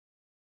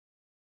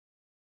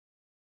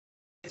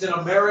It's in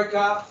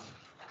America,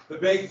 the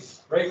big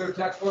regular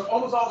textbook.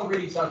 Almost all the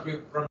reading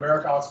subjects from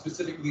America, I'll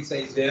specifically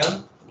say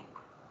them.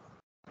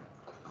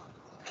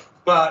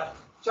 But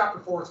chapter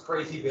 4 is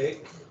crazy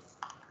big.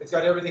 It's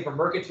got everything from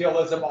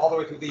mercantilism all the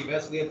way through the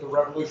events leading to the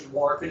Revolution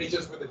War. It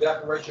finishes with the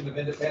Declaration of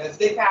Independence.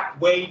 They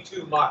packed way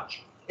too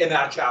much in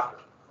that chapter.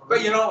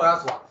 But you know,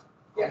 that's why.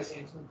 Yes.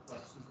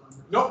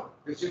 Nope,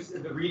 it's just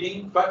the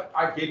reading. But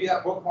I gave you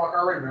that bookmark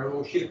already. Remember a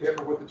little sheet of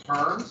paper with the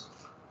terms?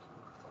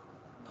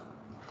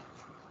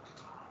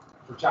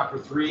 For chapter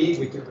 3,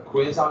 we took the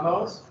quiz on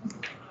those.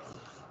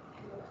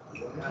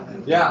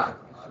 Yeah.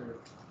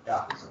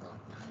 Yeah.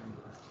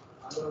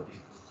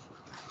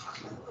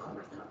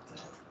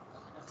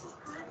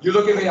 You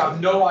look at me, I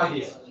have no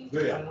idea.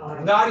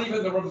 Not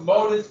even the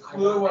remotest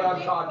clue what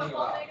I'm talking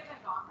about.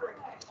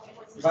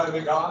 You might have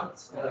been gone?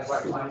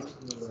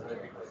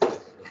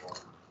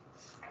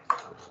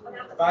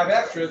 5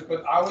 extras,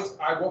 but I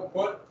will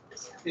put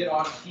it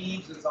on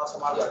Teams. It's also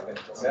my webpage.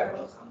 Okay?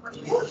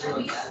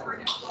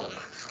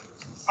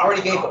 I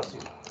already gave those to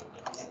you.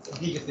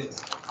 He just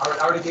didn't. I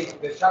already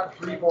gave the chapter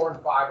 3, 4,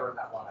 and 5 are in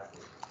that one.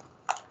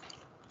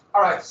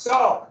 All right,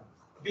 so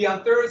be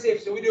on Thursday.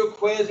 So we do a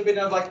quiz. We've been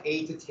done like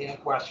 8 to 10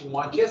 question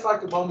one, just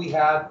like the one we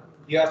had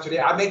yesterday.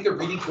 I make the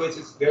reading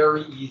quizzes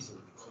very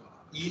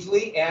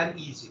easily and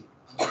easy.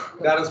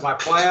 That is my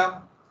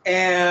plan.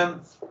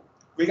 And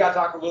we got to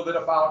talk a little bit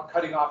about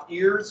cutting off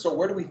ears. So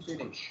where do we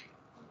finish?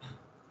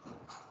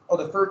 Oh,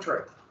 the fur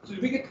trade. So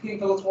did we get to King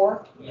Philip's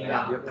War?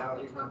 Yeah.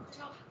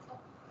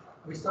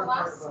 We started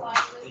talking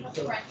about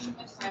the French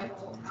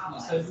tribal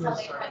allies, how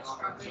they had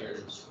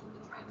structures.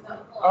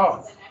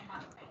 Oh.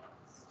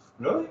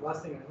 Really?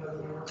 Last thing I have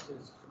in there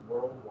is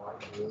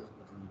worldwide war.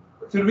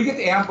 So did we get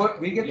the ambush?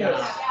 We get the.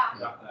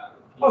 Yeah.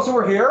 Oh, so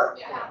we're here?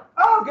 Yeah.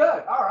 Oh,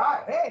 good. All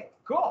right. Hey,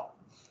 cool.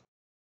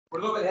 We're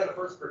a little bit ahead of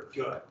first period.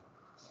 Good.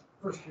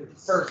 First period.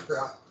 First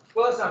period.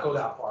 Well, let's not go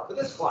that far. But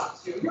this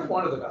class, you're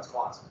one of the best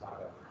classes I've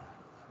ever.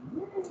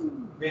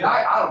 I mean,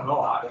 I don't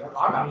know.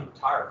 I'm not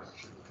retired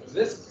because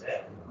this is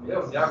it.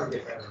 It'll never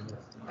get better than this.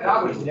 And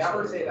I would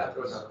never say that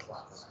to another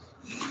class.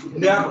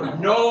 Never.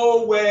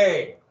 No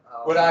way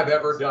would I've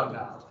ever done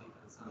that.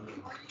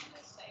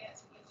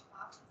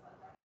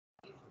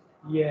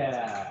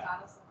 Yeah.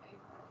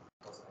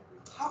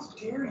 How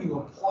dare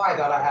you imply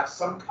that I have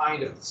some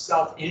kind of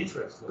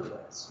self-interest with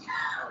this?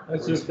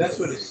 That's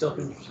what a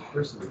self-interested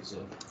person would say.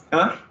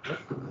 Huh?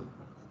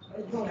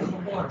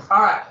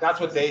 All right, that's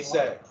what they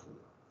say.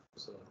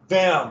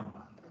 Them.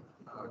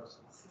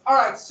 All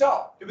right,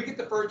 so did we get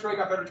the fur trade?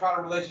 I better try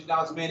to relation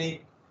now as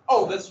many.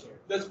 Oh, let's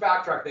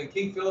backtrack then.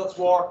 King Philip's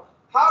War.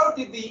 How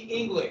did the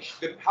English?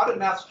 How did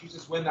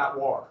Massachusetts win that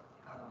war?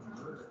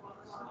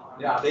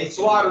 Yeah, they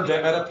slaughtered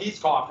them at a peace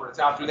conference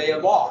after they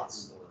had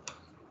lost.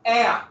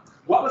 And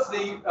what was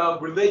the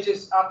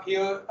religious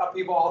upheaval,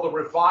 all the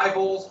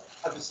revivals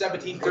of the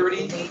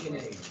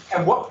 1730s?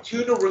 And what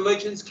two new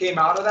religions came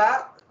out of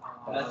that?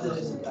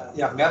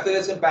 Yeah,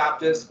 Methodist and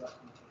Baptist.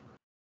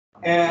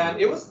 And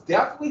it was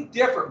definitely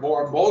different,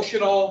 more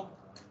emotional.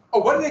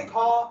 Oh, what do they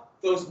call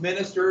those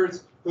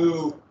ministers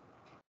who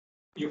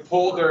you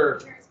pulled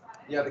their,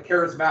 yeah, the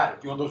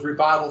charismatic, you know, those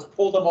revivals,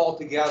 pulled them all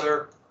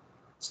together.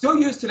 Still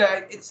used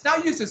today. It's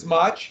not used as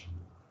much.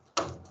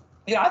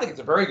 Yeah, I think it's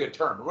a very good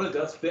term. It really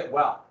does fit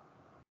well.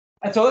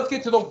 And so let's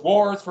get to the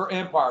wars for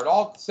empire,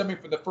 all stemming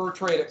from the fur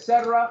trade,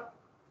 etc.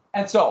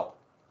 And so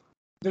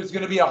there's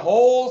going to be a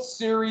whole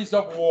series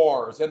of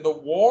wars, and the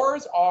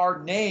wars are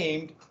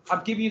named,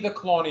 I'm giving you the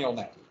colonial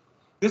name.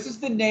 This is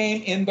the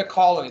name in the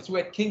colonies.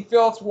 We had King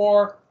Philip's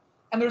War,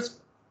 and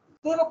there's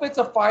little bits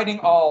of fighting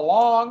all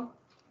along.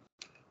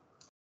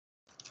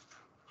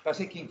 Did I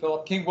say King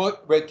Philip?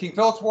 We had King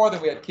Philip's War,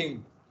 then we had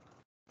King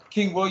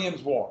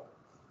William's War.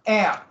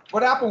 And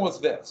what happened was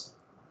this.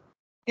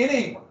 In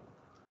England,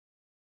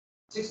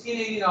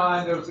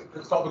 1689, there was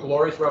it's called the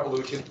Glorious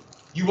Revolution.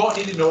 You won't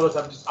need to know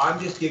this. I'm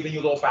just giving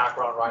you a little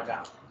background right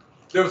now.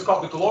 There was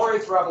called the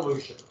Glorious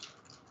Revolution.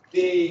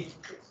 The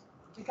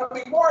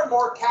becoming more and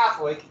more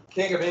Catholic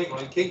King of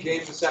England, King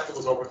James II,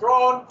 was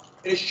overthrown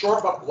in a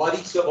short but bloody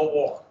civil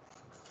war.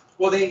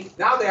 Well,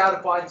 now they had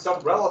to find some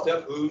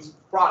relative who's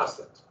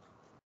Protestant.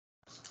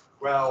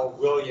 Well,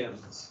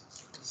 William's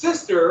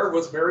sister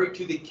was married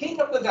to the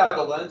King of the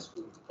Netherlands,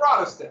 who's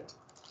Protestant,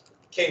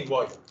 King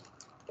William.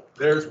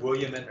 There's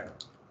William and Mary.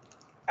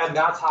 And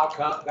that's how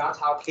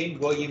King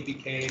William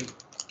became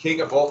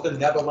king of both the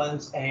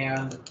Netherlands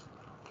and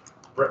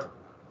Britain.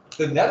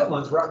 The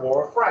Netherlands were at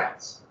war with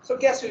France. So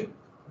guess who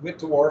went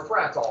to war with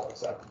France all of a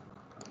sudden?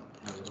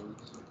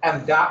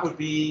 And that would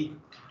be,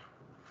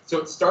 so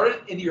it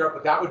started in Europe,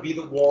 but that would be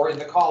the war in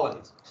the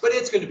colonies. But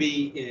it's going to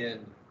be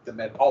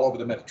all over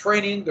the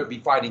Mediterranean. There'll be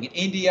fighting in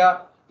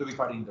India. There'll be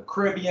fighting in the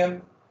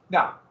Caribbean.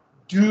 Now,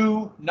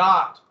 do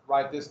not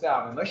write this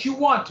down unless you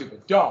want to,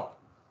 but don't.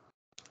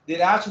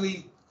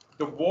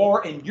 The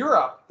war in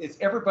Europe is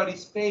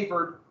everybody's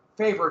favorite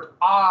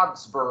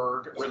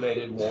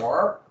Augsburg-related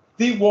war,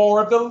 the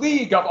War of the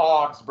League of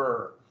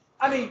Augsburg.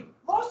 I mean,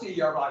 most of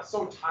you are like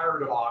so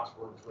tired of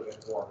Augsburg's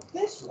related war.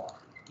 This one,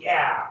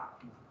 yeah.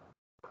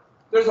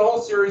 there's a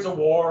whole series of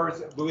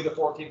wars. Louis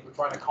XIV was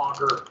trying to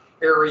conquer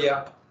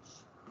area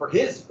for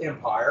his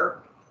empire.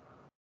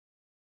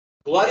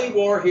 Bloody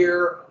war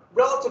here,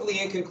 relatively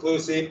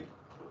inconclusive.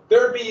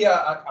 There'd be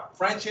a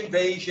French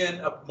invasion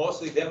of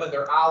mostly them and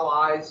their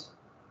allies,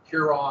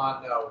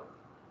 Huron,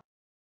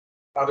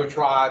 other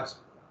tribes.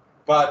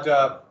 But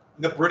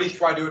the British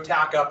tried to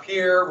attack up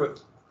here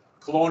with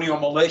colonial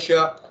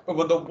militia. But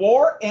when the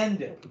war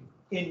ended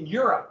in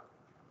Europe,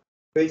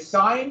 they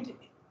signed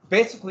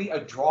basically a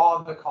draw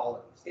on the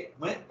colonies. It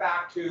went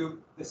back to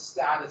the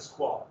status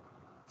quo.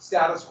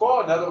 Status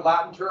quo, another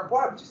Latin term.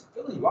 Boy, I'm just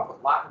filling you up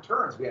with Latin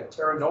terms. We had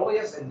terra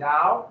nullius and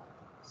now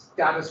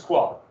status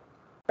quo.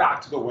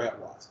 Back to the way it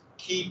was.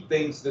 Keep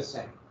things the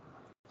same.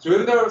 So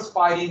even though there was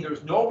fighting,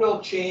 there's no real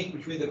change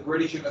between the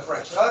British and the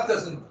French. Now that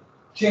doesn't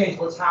change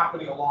what's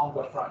happening along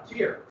the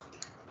frontier.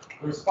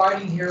 There's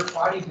fighting here,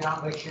 fighting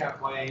down Lake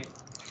Champlain,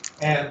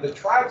 and the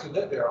tribes who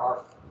live there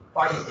are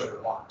fighting for their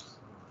lives.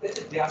 It's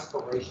a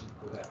desperation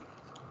for them.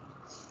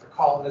 The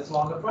colonists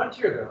along the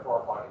frontier,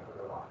 therefore, are fighting for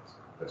their lives.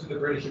 But to the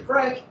British and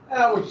French,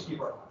 we'll just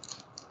keep our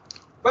lives.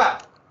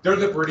 But they're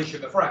the British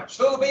and the French.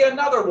 So there'll be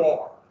another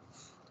war.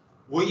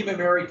 William and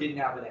Mary didn't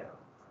have an heir.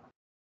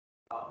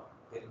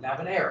 They didn't have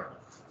an heir.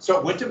 So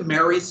it went to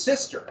Mary's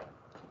sister.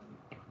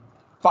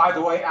 By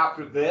the way,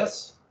 after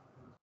this,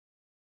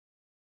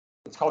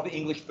 it's called the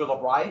English Bill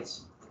of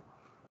Rights.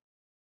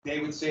 They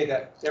would say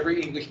that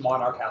every English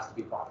monarch has to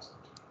be Protestant.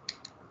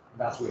 And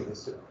that's the way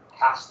this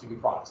has to be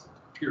Protestant,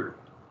 period.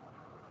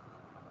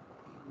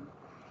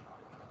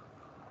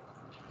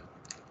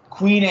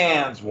 Queen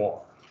Anne's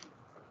War.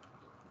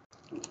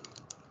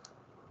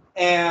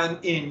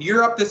 And in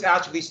Europe, this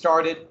actually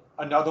started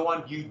another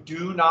one. You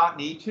do not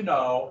need to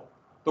know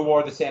the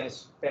War of the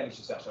Spanish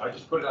Succession. I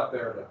just put it up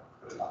there to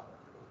put it up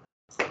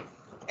there.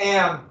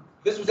 And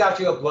this was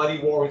actually a bloody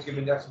war. It was going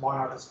to be the next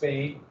monarch of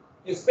Spain.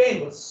 And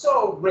Spain was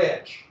so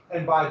rich,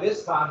 and by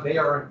this time they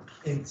are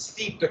in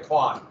steep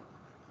decline.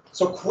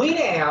 So Queen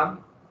Anne,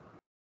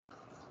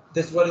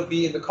 this would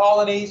be in the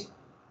colonies,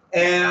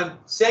 and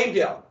same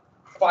deal.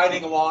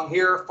 Fighting along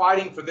here,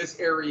 fighting for this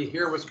area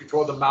here, which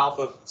controlled the mouth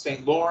of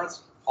St.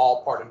 Lawrence,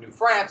 all part of New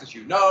France, as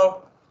you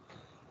know.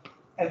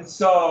 And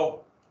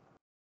so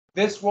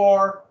this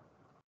war,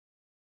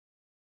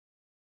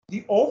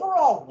 the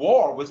overall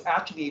war was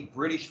actually a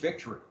British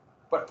victory,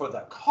 but for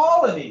the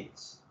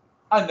colonies,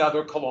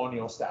 another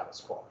colonial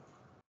status quo.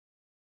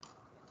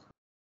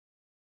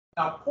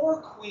 Now, poor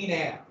Queen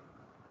Anne,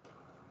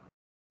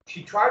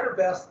 she tried her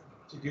best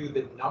to do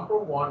the #1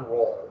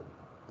 role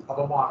of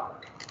a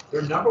monarch.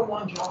 Their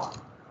 #1 job,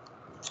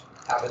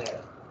 have an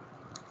heir.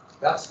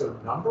 That's their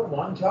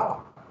 #1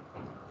 job.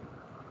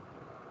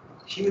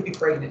 She would be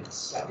pregnant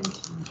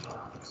 17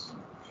 times,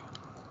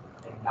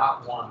 and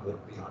not one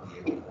would be on the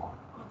age of one.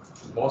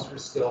 Most were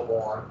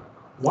stillborn.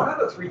 1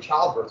 out of 3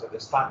 childbirths at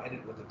this time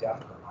ended with the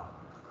death of the mother.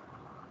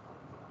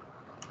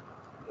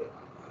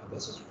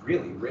 This is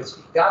really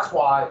risky. That's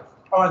why,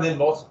 and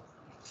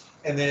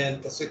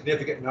then a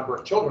significant number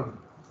of children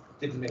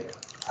didn't make it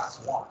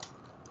past 1.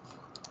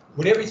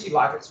 Whenever you see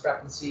life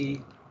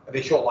expectancy, and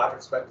they show life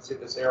expectancy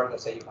at this era, they'll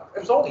say it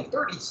was only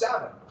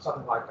 37 or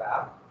something like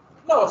that.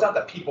 No, it's not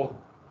that people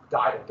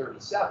died at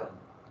 37.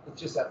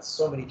 It's just that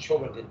so many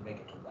children didn't make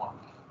it to 1.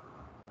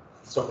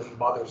 So many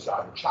mothers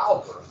died in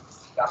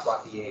childbirth. That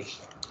brought the age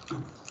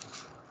down.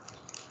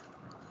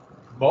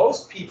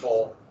 Most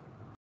people,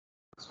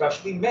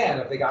 especially men,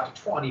 if they got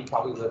to 20,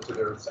 probably lived to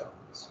their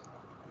 70s.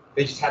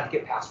 They just had to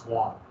get past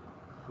 1.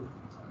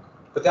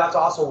 But that's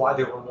also why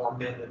there were more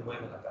men than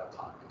women at that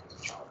time, because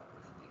of childbirth.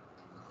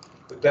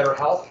 With better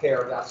health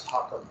care, that's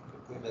how come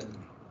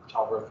women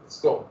childbirth is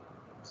still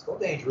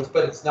dangerous,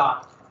 but it's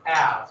not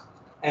as.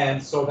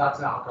 And so that's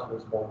now how come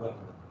there's more women.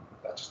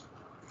 That's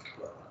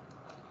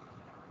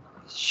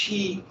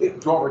just, it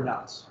drove her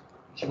nuts.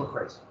 She went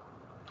crazy.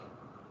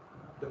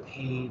 The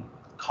pain,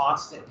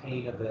 constant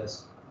pain of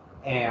this,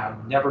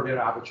 and never been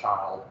out of a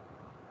child.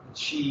 And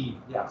she,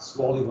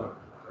 slowly went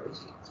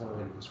crazy. That's the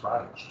only way to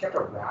describe it. She kept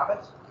a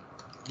rabbit.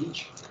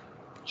 Each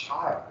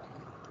child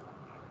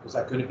was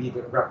that going to be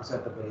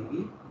represent the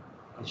baby,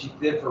 and she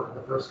did for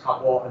the first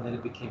couple, and then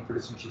it became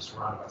pretty soon she's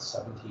surrounded by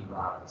 17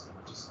 rabbits,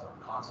 and just a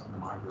constant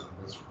reminder of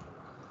misery.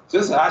 So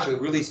this is actually a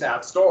really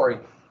sad story.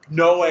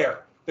 No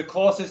heir. The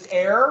closest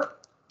heir,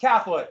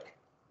 Catholic.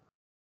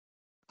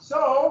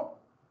 So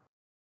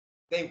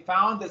they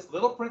found this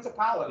little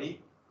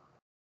principality,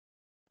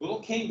 little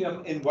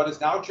kingdom in what is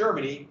now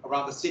Germany,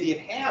 around the city of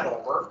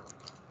Hanover,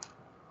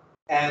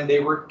 and they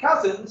were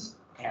cousins,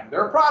 and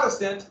they're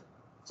Protestant.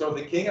 So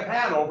the king of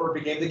Hanover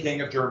became the king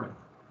of Germany.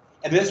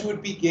 And this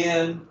would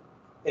begin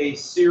a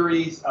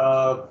series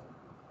of,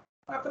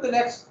 for the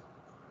next,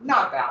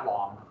 not that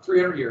long,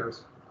 300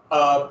 years,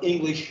 of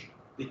English.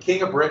 The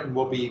king of Britain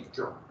will be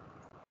German.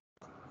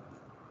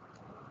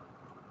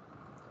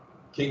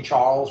 King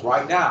Charles,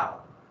 right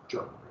now,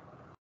 German.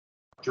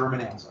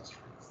 German ancestry.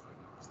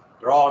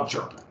 They're all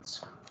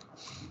Germans.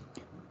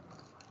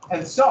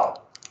 And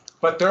so,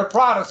 but they're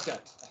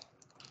Protestant.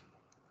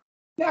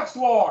 Next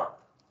war.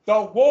 The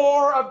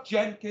War of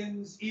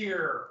Jenkins'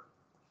 Ear.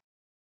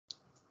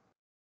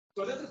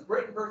 So this is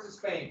Britain versus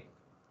Spain.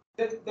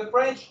 The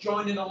French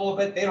joined in a little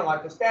bit. They don't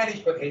like the Spanish,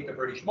 but hate the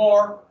British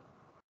more.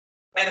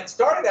 And it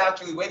started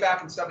actually way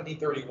back in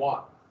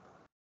 1731.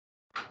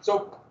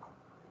 So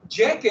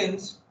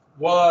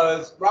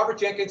Robert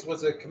Jenkins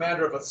was a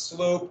commander of a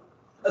sloop.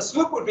 A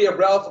sloop would be a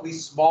relatively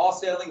small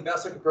sailing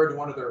vessel compared to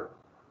one of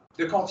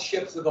they're called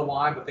ships of the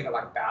line, but think of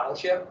like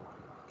battleship.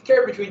 They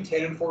carry between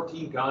 10 and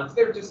 14 guns.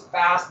 They're just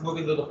fast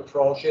moving little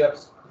patrol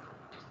ships.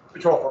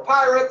 Patrol for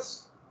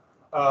pirates,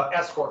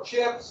 escort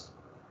ships.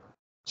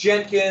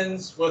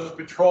 Jenkins was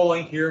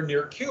patrolling here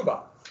near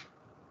Cuba.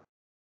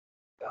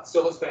 That's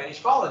still a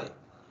Spanish colony.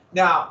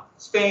 Now,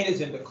 Spain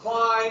is in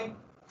decline.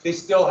 They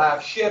still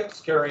have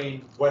ships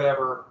carrying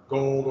whatever,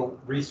 gold or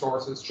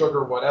resources,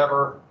 sugar,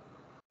 whatever.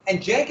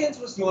 And Jenkins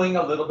was doing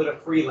a little bit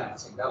of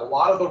freelancing that a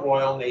lot of the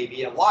Royal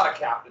Navy and a lot of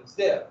captains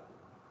did.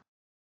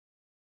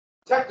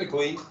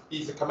 Technically,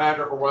 he's the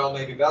commander of a Royal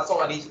Navy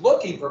vessel and he's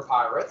looking for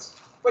pirates,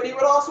 but he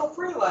would also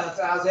freelance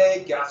as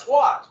a, guess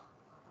what?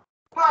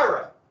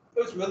 Pirate.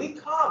 It was really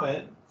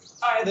common,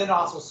 and then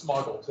also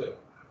smuggle too.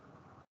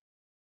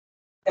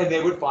 And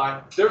they would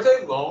find there's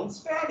a lone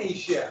Spanish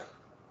ship.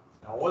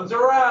 No one's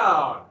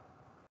around.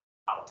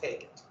 I'll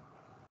take it.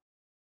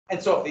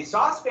 And so if they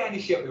saw a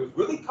Spanish ship, it was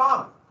really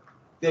common.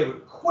 They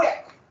would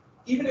quick,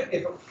 even if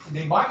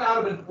they might not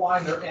have been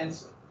flying their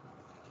ensign.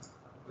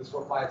 This is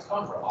where flags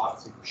come from,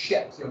 obviously, for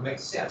ships. It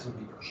makes sense would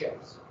be for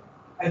ships.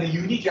 And the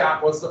Union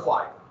Jack was the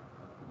flag.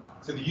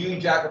 So the Union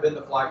Jack had been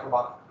the flag for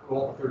about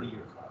over 30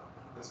 years now,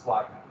 this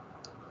flag now.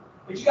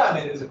 But you gotta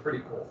admit, it is a pretty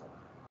cool thing.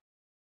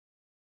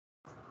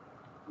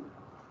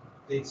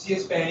 They'd see a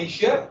Spanish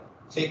ship,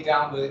 take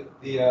down the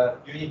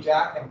Union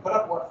Jack, and put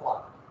up what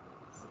flag?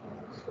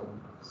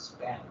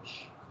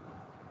 Spanish.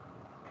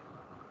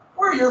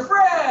 We're your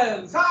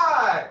friends,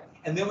 hi!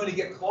 And then when you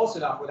get close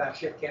enough where that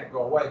ship can't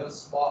go away,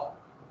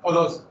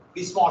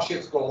 these small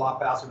ships go a lot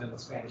faster than the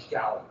Spanish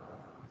galley,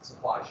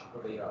 supply ship,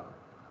 or the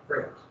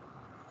freighters.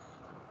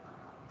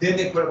 Then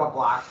they put up a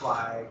black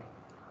flag,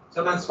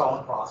 sometimes skull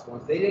and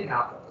crossbones. They didn't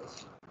have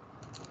those.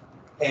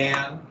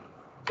 And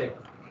take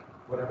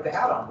whatever they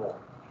had on board.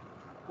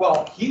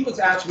 Well, he was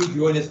actually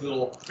doing his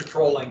little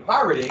patrolling,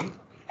 pirating,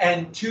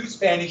 and two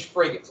Spanish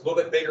frigates, a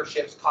little bit bigger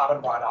ships, caught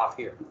him right off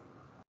here.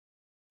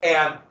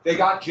 And they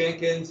got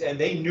Jenkins, and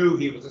they knew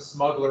he was a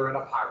smuggler and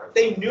a pirate.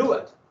 They knew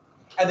it.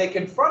 And they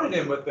confronted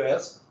him with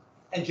this,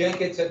 and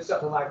Jenkins said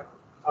something like,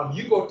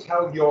 you go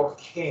tell your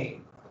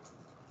king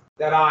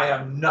that I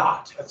am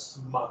not a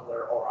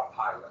smuggler or a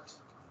pirate.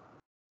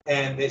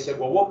 And they said,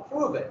 well, we'll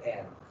prove it.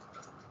 And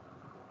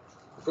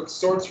took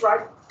sword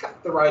strike,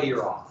 cut the right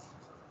ear off.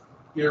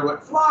 Ear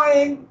went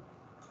flying.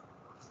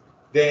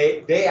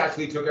 They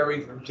actually took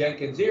everything from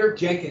Jenkins' ear.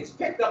 Jenkins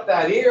picked up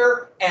that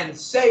ear and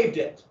saved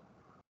it.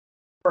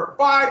 For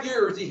 5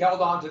 years, he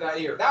held on to that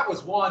ear. That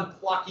was one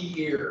plucky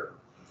ear.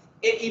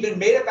 It even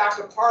made it back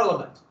to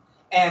Parliament.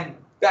 And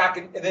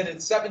then in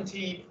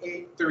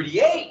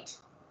 1738,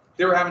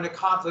 they were having a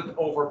conflict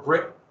over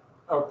Britain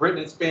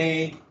and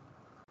Spain.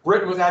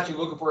 Britain was actually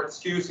looking for an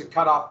excuse to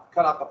cut off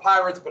the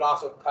pirates, but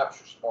also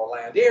capture some more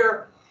land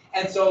here.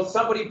 And so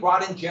somebody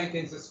brought in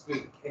Jenkins to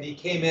speak, and he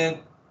came in,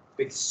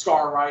 big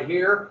scar right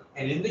here,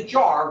 and in the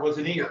jar was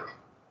an ear.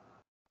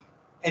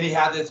 And he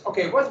had this,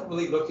 okay, it wasn't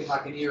really looking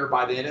like an ear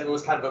by then, it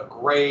was kind of a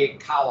gray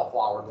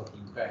cauliflower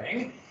looking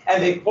thing.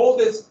 And they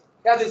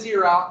had this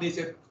ear out, and they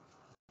said,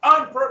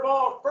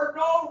 unprovoked, for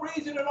no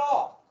reason at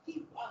all.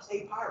 He was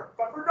a pirate,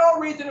 but for no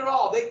reason at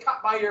all, they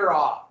cut my ear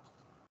off.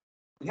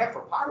 And heck,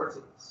 for pirates,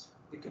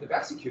 they could have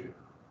executed him.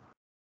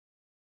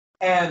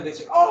 And they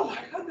said, oh my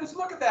goodness,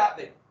 look at that.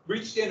 They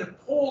reached in and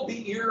pulled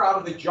the ear out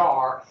of the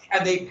jar,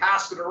 and they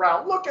passed it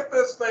around. Look at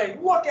this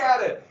thing, look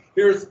at it.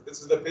 This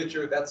is the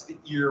picture, that's the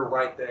ear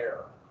right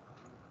there.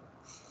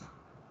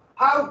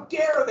 How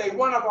dare they,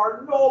 one of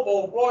our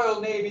noble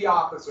Royal Navy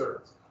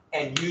officers,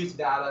 and use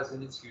that as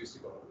an excuse to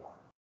go to war.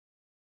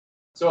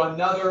 So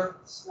another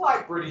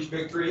slight British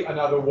victory,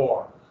 another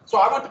war. So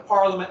I went to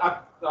Parliament,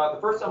 the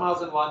first time I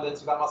was in London,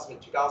 so that must have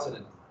been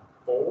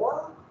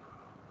 2004?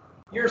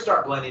 Years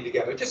start blending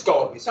together, just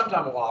go with me,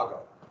 sometime a while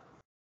ago.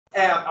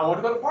 And I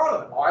wanted to go to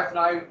Parliament. My wife and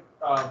I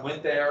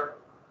went there.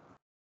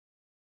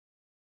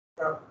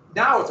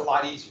 Now it's a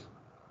lot easier.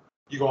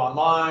 You go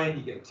online,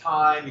 you get a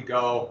time, you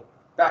go.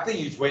 Back then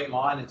you just wait in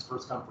line, it's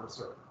first come, first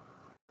serve.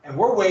 And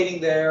we're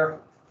waiting there,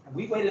 and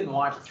we waited in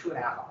line for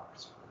 2.5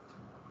 hours.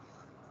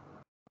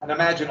 And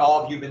imagine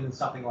all of you been in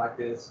something like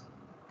this.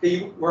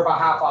 We're about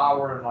half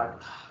hour, and like,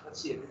 let's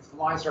see, if the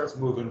line starts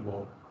moving,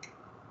 we'll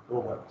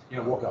wait.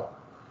 We'll go.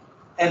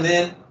 And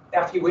then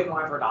after you wait in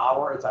line for an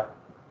hour, it's like,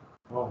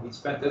 well, we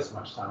spent this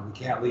much time, we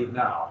can't leave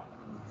now.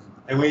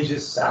 And we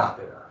just sat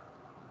there.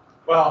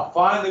 Well,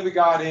 finally we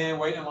got in,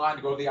 waiting in line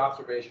to go to the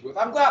observation booth.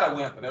 I'm glad I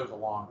went, but it was a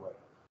long way.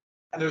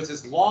 And there was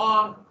this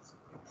long,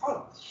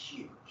 Parliament was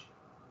huge,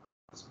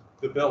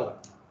 the building,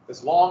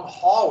 this long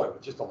hallway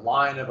with just a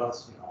line of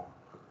us,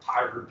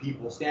 tired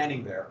people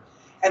standing there.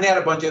 And they had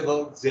a bunch of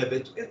little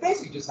exhibits. It's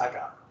basically just like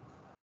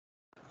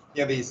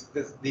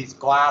these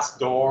glass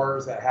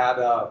doors that had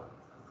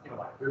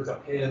like here's a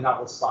pin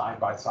that was signed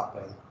by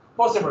something.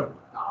 Most of them are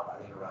not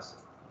that interested.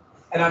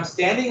 And I'm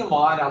standing in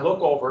line, I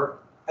look over,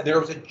 and there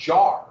was a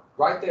jar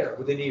right there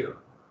with an ear,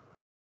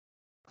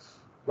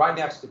 right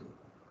next to me.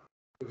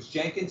 It was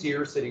Jenkins'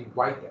 ear sitting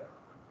right there.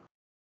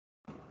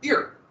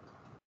 Ear.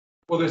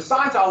 Well, there's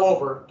signs all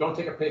over, don't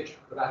take a picture,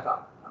 but I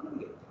thought, I'm gonna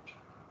get a picture.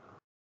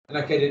 And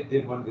I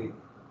did one of the,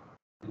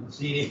 didn't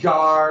see any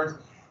cards,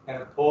 and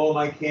I pulled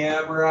my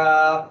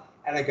camera,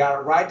 and I got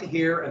it right to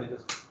here, and it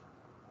just,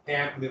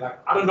 and like,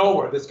 out of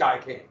nowhere, this guy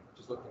came,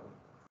 just looked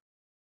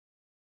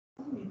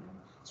at me.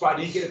 So I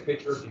didn't get a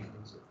picture of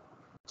Jenkins'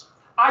 ear.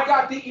 I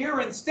got the ear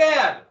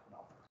instead.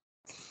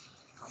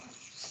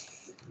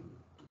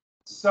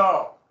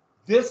 So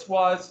this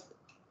was,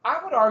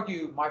 I would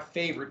argue, my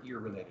favorite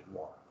ear-related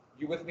war.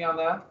 You with me on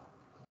that?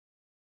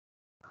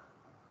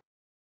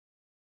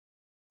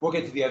 We'll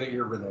get to the other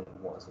ear-related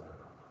wars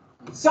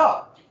later.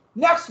 So,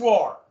 next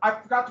war. I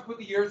forgot to put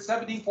the year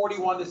 1741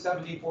 to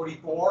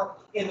 1744.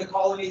 In the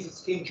colonies,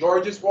 it's King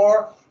George's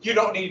War. You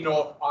don't need to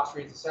know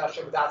Austrian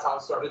succession, but that's how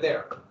it started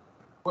there.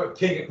 But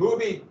who would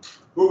be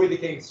the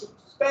king of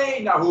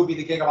Spain? Now who would be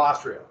the king of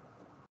Austria?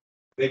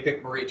 They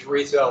picked Maria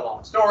Theresa, a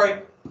long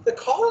story. The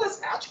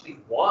colonists actually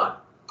won.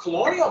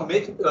 Colonial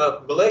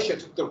militia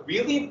took the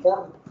really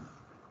important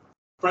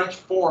French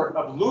fort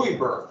of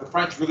Louisbourg. The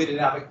French really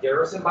didn't have a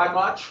garrison by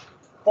much.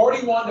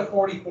 41 to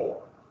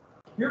 44.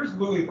 Here's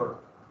Louisbourg.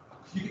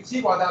 You can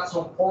see why that's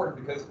so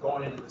important because it's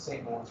going into the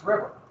St. Lawrence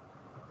River.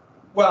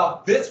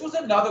 Well, this was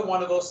another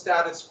one of those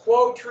status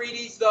quo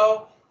treaties,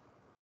 though.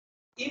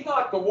 Even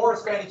like the War of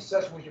Spanish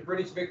Succession was a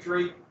British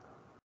victory.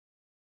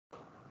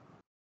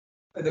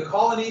 In the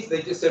colonies,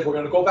 they just said, we're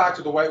going to go back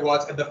to the way it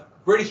was, and the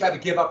British had to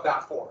give up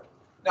that fort.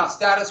 Now,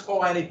 status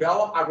quo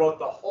antebellum, I wrote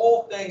the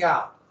whole thing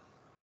out.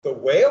 The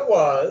way it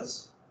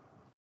was,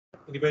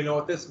 anybody know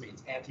what this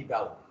means?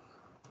 Antebellum.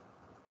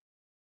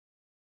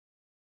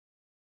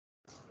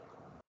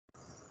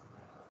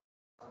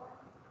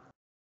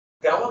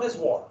 Bellum is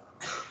war.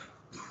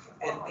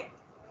 And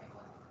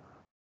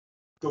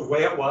the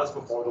way it was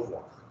before the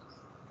war.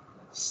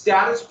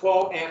 Status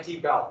quo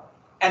antebellum.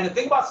 And the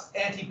thing about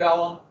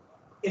antebellum,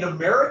 in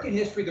American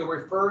history, they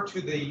refer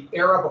to the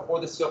era before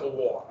the Civil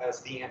War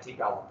as the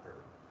antebellum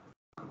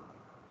period.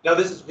 Now,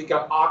 this has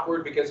become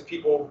awkward because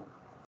people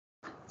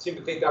seem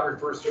to think that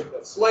refers to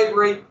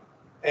slavery,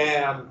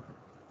 and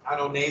I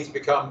know names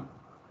become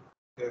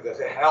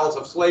the hells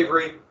of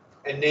slavery,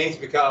 and names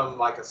become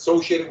like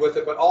associated with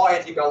it, but all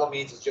antebellum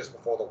means is just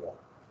before the war.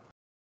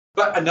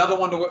 But another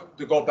one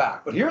to go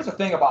back. But here's the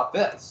thing about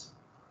this.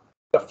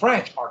 The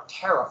French are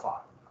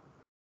terrified.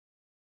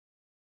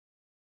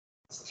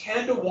 It's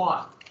 10 to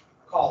 1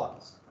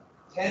 colonists.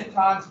 10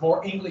 times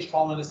more English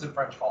colonists than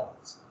French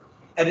colonists.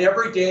 And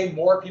every day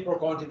more people are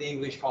going to the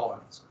English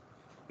colonies.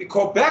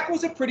 Quebec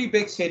was a pretty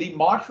big city.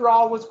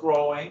 Montreal was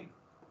growing.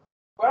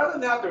 But other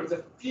than that, there was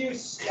a few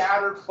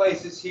scattered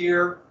places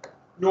here.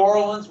 New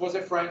Orleans was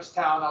a French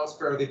town that was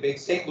fairly big.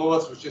 St.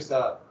 Louis was just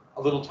a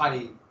little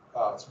tiny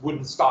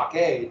wooden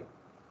stockade.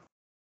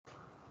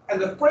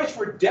 And the French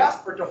were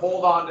desperate to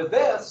hold on to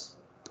this,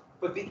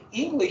 but the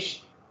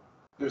English,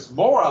 there's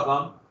more of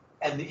them,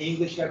 and the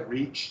English had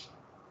reached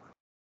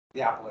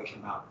the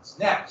Appalachian Mountains.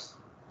 Next,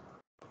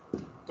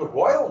 the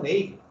Royal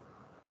Navy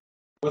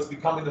was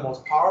becoming the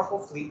most powerful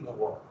fleet in the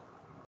world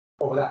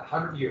over that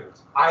 100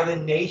 years.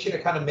 Island nation,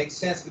 it kind of makes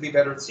sense to be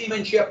better at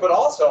seamanship, but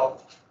also,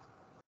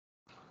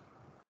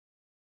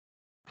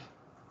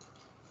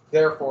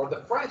 therefore,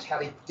 the French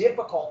had a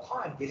difficult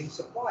time getting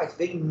supplies.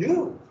 They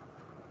knew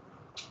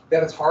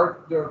that it's hard,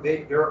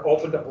 they're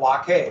open to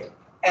blockade.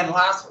 And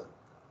lastly,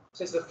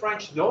 since the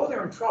French know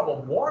they're in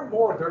trouble, more and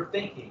more they're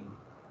thinking,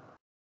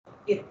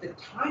 if the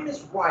time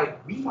is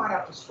right, we might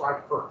have to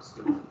strike first.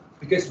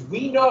 Because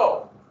we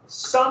know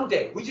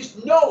someday, we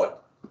just know it,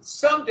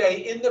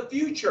 someday in the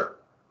future,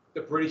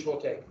 the British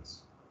will take us.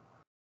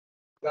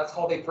 That's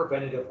called a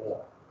preventative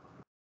war.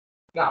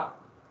 Now,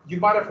 you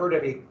might have heard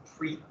of a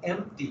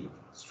preemptive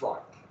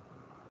strike.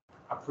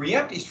 A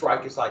preemptive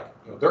strike is like,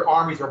 their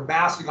armies are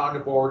massing on the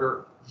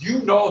border.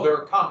 You know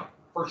they're coming,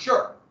 for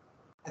sure.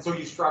 And so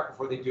you strike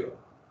before they do it.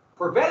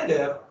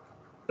 Preventative,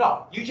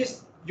 no,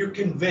 you're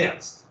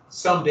convinced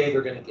someday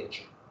they're going to get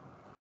you.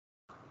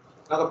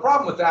 Now, the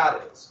problem with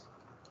that is,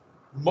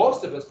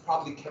 most of us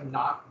probably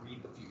cannot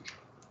read the future.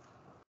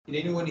 Can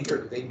anyone here,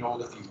 do they know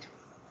the future?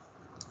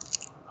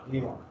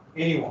 Anyone?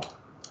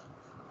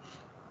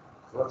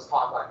 So let's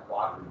talk like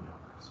lottery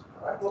numbers.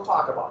 All right, we'll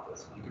talk about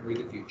this. You can read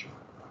the future.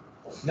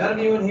 None of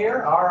you in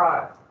here? All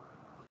right.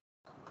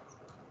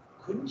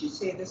 Couldn't you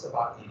say this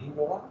about any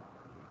war?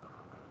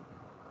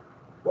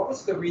 What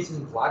was the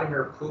reason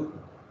Vladimir Putin,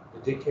 the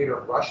dictator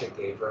of Russia,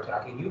 gave for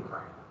attacking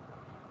Ukraine?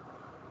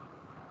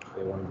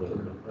 They wanted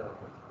to.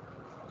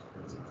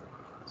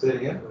 Say it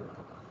again?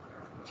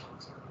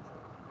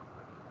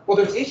 Well,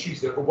 there's issues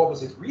there, but what was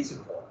his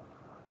reason for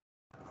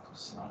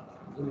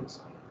it?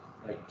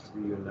 Like to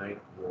reunite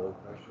the old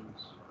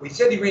Russians. We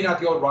said he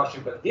reunited the old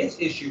Russian, but his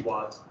issue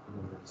was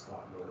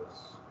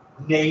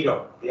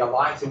NATO, the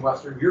alliance in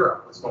Western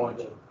Europe, was going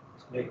to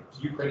make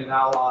Ukraine an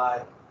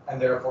ally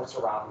and therefore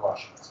surround the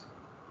Russians.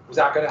 Was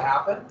that going to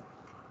happen?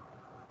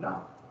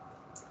 No.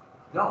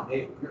 No,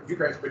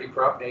 Ukraine's pretty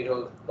corrupt.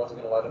 NATO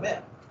wasn't going to let him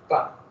in.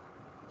 But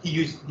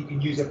he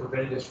can use a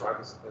preventative strike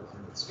as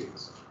an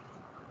excuse.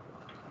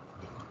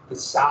 The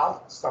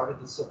South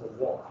started the Civil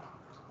War,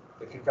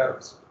 the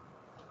Confederacy.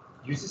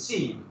 Used the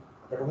seed.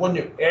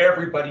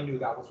 Everybody knew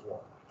that was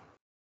war.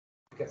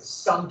 Because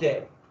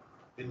someday,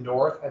 the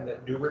North and the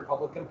new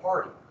Republican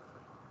Party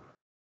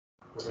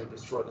were going to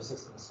destroy the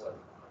system of slavery.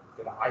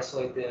 Going to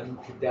isolate them,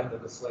 condemn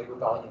them to slave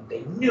rebellion.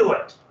 They knew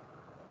it.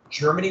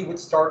 Germany would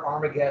start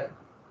Armageddon,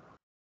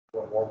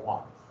 World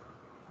War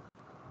I,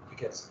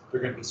 because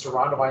they're going to be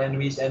surrounded by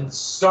enemies, and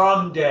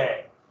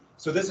someday.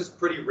 So this is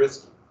pretty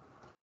risky.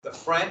 The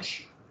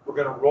French were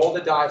going to roll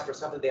the dice for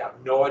something they have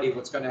no idea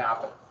what's going to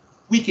happen.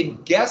 We can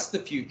guess the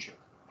future.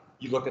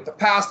 You look at the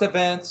past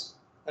events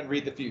and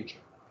read the future.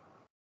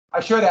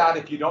 I should add,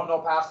 if you don't know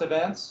past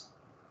events,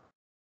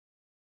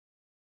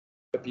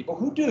 the people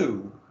who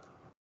do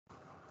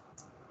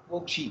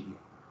will cheat you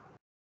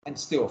and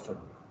steal from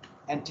you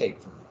and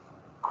take from you.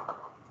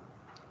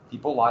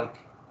 People like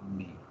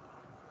me.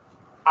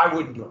 I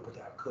wouldn't do it, but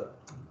I could.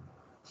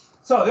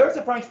 So there's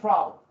the French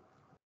problem.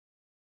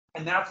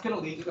 And that's going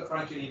to lead to the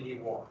French and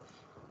Indian War.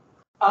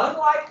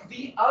 Unlike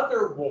the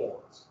other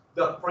wars,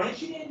 the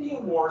French and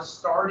Indian War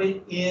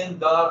started in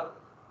the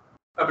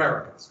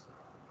Americas.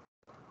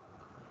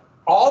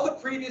 All the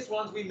previous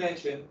ones we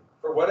mentioned,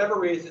 for whatever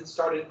reason,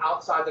 started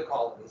outside the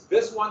colonies.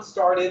 This one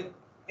started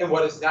in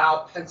what is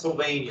now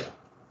Pennsylvania.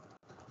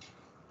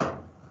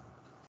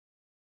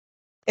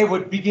 It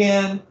would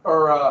begin,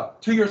 or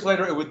 2 years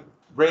later, it would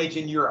rage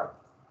in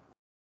Europe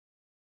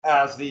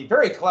as the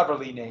very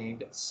cleverly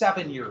named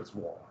 7 Years'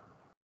 War.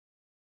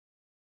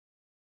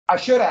 I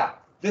should add,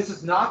 this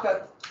is not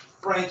that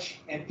French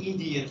and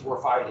Indians were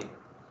fighting.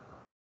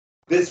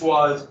 This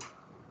was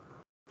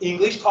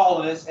English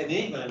colonists in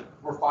England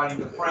were fighting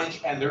the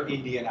French and their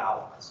Indian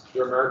allies,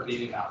 their American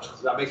Indian allies.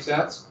 Does that make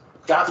sense?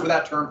 That's where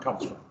that term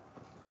comes from.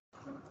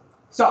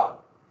 So,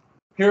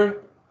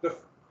 here, the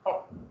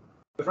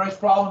French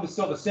problem is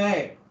still the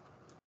same.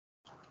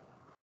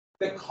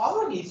 The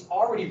colonies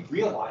already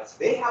realized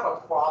they have a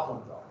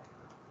problem, though.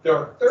 There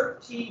are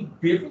 13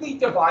 bitterly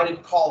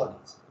divided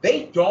colonies.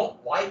 They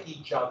don't like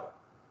each other.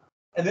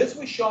 And this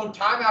was shown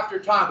time after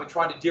time. We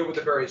tried to deal with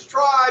the various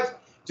tribes,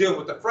 deal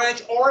with the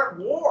French, or at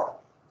war.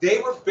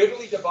 They were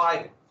bitterly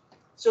divided.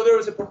 So there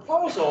was a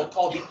proposal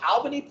called the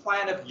Albany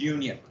Plan of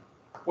Union,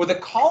 where the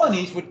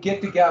colonies would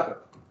get together.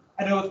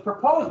 And it was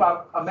proposed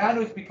by a man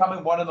who's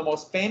becoming one of the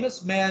most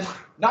famous men,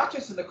 not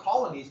just in the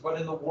colonies, but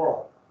in the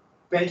world,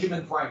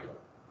 Benjamin Franklin.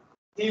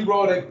 He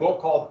wrote a book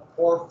called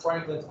Poor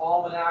Franklin's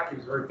Almanac. He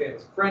was a very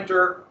famous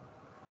printer.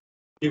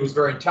 He was a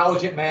very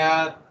intelligent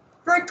man,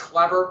 very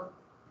clever,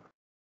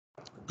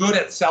 good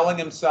at selling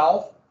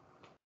himself.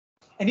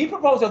 And he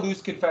proposed a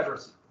loose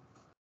confederacy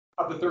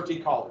of the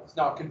 13 colonies.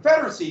 Now, a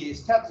confederacy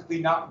is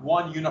technically not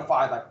one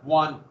unified, like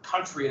one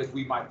country as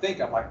we might think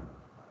of, like,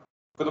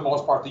 for the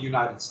most part, the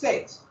United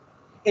States.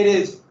 It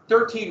is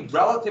 13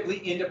 relatively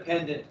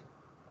independent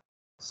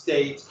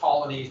states,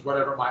 colonies,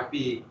 whatever it might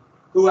be,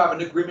 who have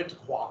an agreement to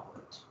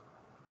cooperate,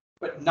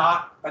 but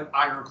not an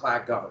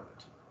ironclad government.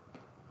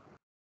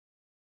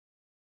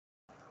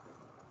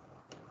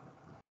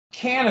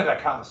 Canada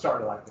kind of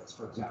started like this,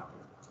 for example.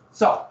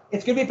 So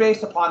it's going to be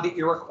based upon the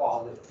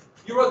Iroquois.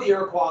 You wrote the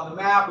Iroquois on the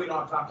map. We don't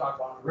have time to talk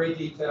about it in great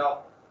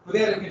detail. But they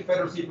had a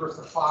confederacy versus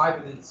the 5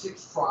 and then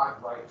 6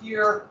 tribes right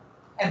here.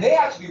 And they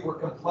actually were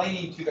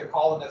complaining to the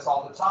colonists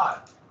all the time.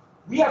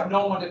 We have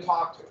no one to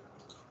talk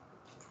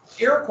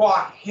to.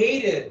 Iroquois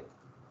hated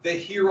the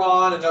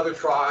Huron and other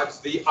tribes,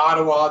 the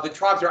Ottawa. The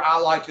tribes are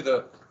allied to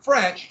the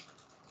French,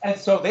 and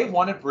so they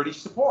wanted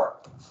British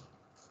support.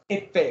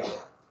 It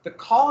failed. The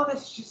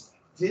colonists just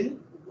didn't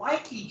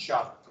like each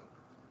other.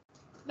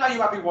 Now you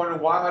might be wondering,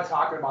 why am I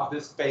talking about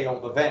this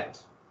failed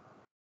event?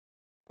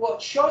 Well,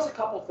 it shows a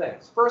couple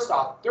things. First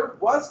off, there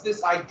was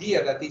this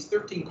idea that these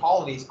 13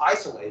 colonies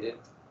isolated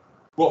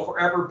will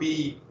forever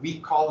be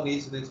weak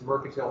colonies in this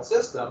mercantile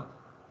system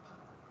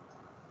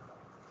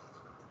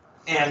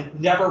and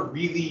never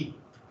really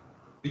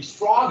be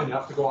strong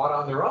enough to go out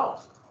on their own.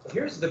 But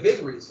here's the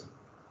big reason.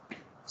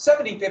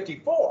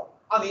 1754,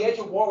 on the edge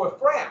of war with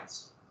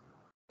France,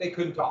 they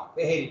couldn't talk.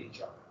 They hated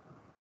each other.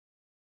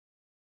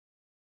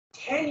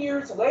 10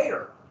 years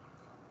later,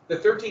 the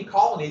 13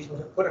 colonies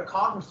would put a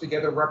conference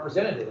together of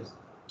representatives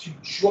to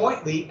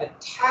jointly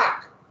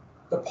attack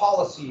the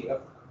policy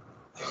of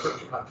a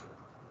certain country.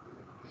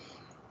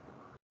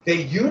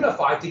 They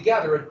unified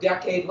together a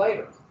decade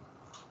later.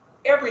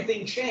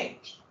 Everything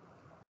changed.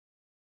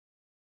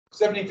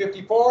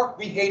 1754,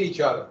 we hate each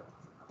other.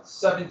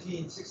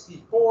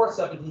 1764,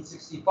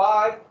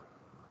 1765,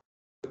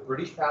 the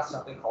British passed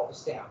something called the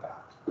Stamp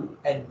Act.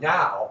 And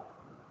now,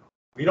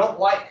 we don't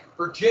like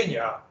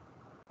Virginia,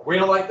 we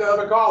don't like the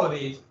other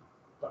colonies,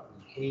 but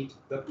we hate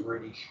the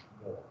British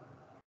more.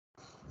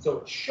 So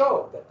it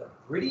showed that the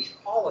British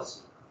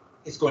policy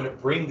is going to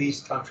bring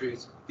these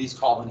countries, these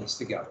colonies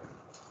together.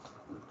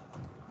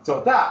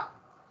 So that,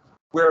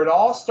 where it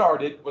all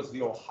started was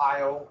the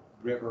Ohio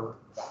River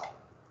Valley.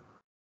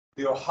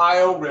 the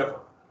Ohio River,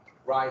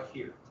 right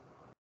here.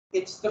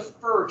 It's the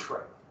fur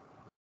trade.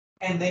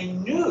 And they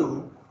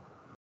knew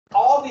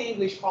all the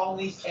English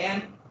colonies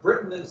and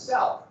Britain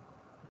itself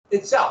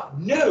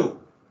knew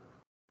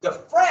the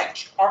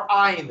French are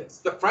eyeing this.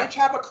 The French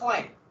have a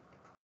claim.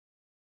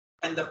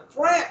 And the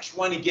French,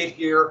 when you get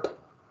here,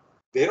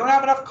 they don't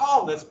have enough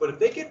colonists, but if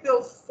they can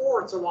build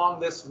forts along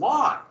this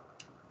line,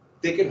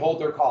 they can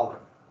hold their colony.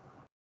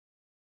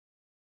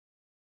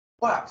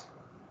 But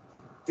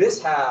this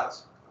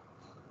is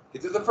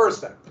the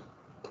first thing,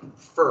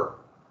 fur.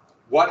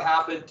 What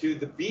happened to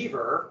the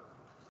beaver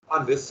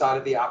on this side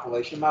of the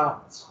Appalachian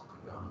Mountains?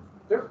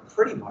 They're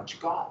pretty much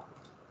gone.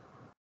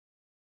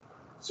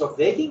 So if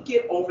they can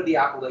get over the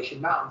Appalachian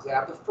Mountains, they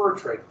have the fur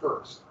trade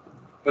first.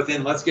 But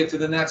then let's get to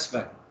the next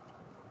thing.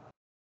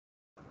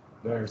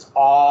 There's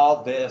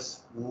all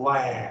this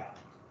land.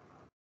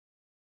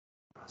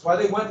 That's why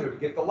they went there, to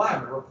get the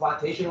land. Remember,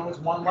 plantation owners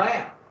won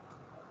land.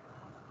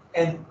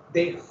 And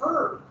they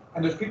heard,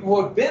 and there's people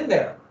who have been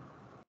there.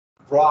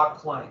 Broad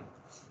plain,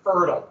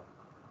 fertile,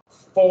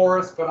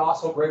 forest, but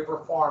also great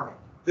for farming.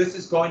 This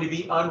is going to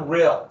be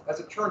unreal. As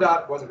it turned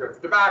out, it wasn't great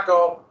for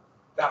tobacco.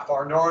 That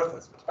far north,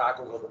 there's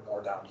tobacco a little bit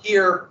more down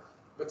here.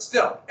 But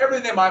still,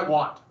 everything they might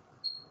want.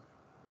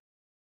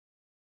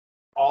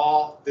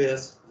 All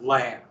this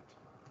land.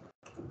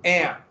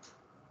 And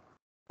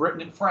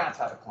Britain and France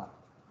had a claim.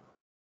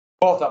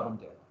 Both of them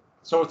did.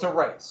 So it's a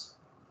race.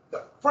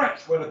 The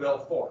French would have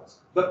built forts.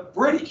 The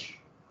British,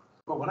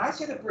 but when I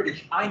say the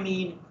British, I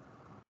mean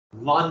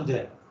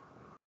London.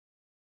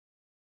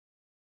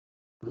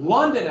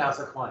 London has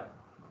a claim.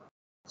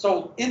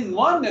 So in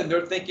London,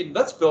 they're thinking,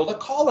 let's build a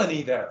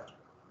colony there.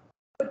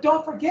 But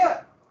don't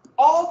forget,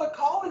 all the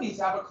colonies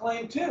have a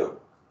claim too.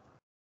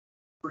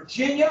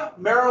 Virginia,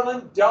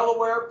 Maryland,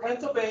 Delaware,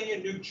 Pennsylvania,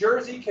 New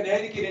Jersey,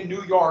 Connecticut, and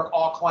New York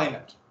all claim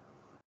it.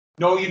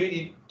 No,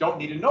 you don't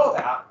need to know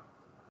that.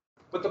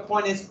 But the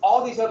point is,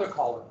 all these other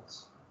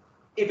colonies,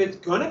 if it's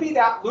going to be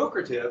that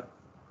lucrative,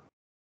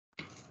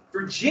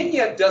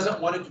 Virginia doesn't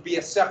want it to be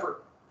a separate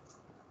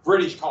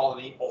British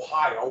colony,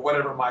 Ohio,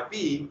 whatever it might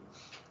be.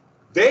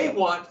 They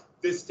want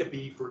this to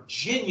be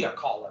Virginia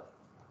colony.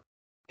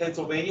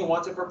 Pennsylvania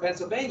wants it for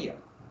Pennsylvania.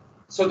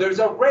 So there's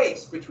a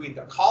race between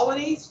the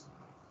colonies,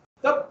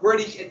 the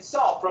British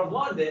itself from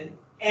London,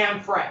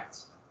 and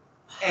France.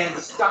 And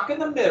stuck in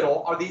the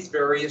middle are these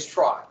various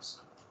tribes.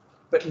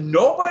 But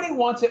nobody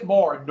wants it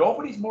more.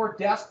 Nobody's more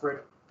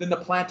desperate than the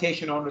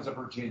plantation owners of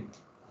Virginia.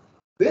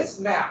 This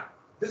map,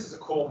 this is a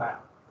cool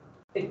map.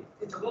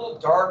 It's a little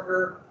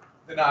darker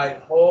than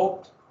I'd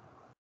hoped.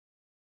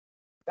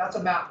 That's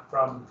a map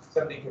from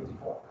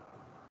 1754.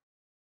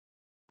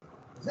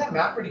 Isn't that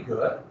map pretty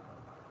good?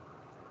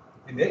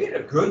 And they did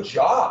a good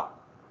job.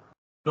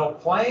 No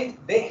planes,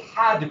 they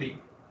had to be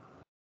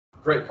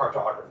great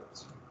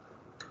cartographers.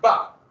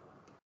 But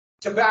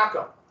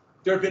tobacco,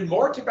 there have been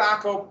more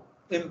tobacco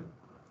being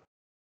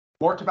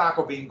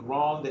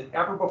grown than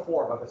ever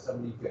before by the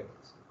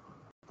 1750s.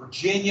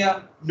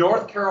 Virginia,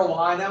 North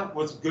Carolina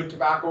was a good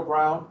tobacco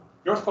ground.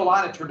 North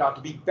Carolina turned out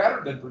to be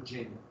better than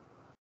Virginia.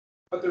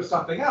 But there's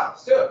something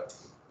else too.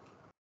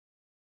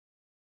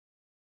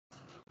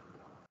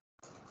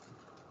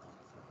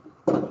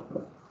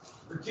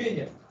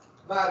 Virginia,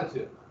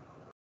 latitude.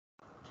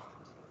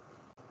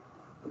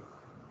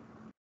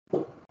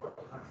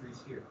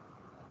 Countries here.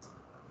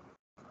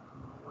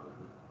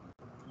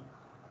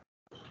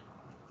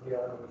 Yeah,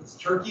 it's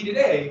Turkey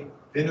today,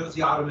 then it was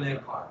the Ottoman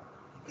Empire.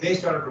 They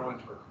started growing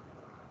turkey.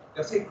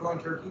 Did I say growing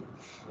turkey?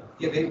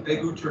 Yeah, they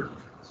grew turkey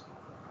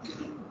trees.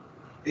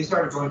 They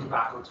started growing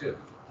tobacco too.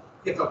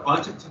 If a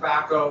bunch of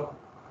tobacco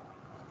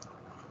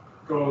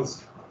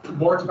goes,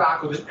 more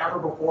tobacco than ever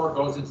before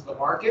goes into the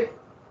market,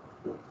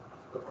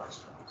 the price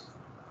drops.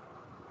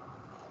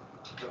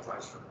 The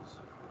price drops.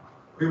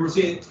 We're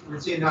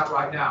seeing that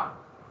right now.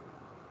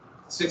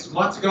 6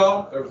 months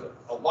ago, there was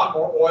a lot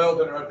more oil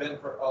than there had been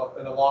for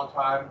in a long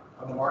time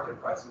on the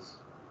market. Prices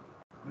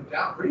went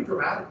down pretty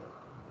dramatically.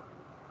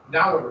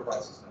 Now what are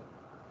prices now?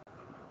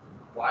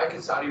 Why?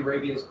 Because Saudi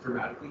Arabia has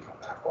dramatically cut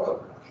back oil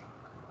production.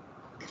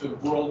 So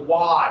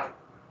worldwide,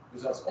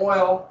 there's less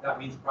oil. That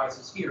means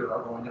prices here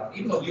are going down,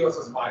 even though the U.S.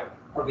 doesn't buy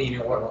hardly any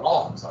oil at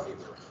all from Saudi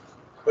Arabia,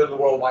 but in the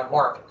worldwide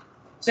market.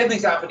 Same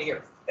thing's happening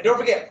here. And don't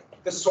forget,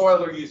 the soil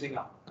they're using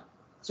up.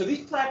 So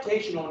these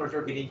plantation owners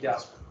are getting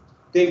desperate.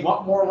 They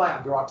want more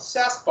land. They're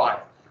obsessed by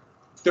it.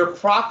 Their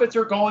profits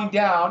are going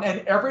down, and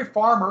every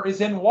farmer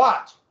is in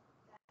what?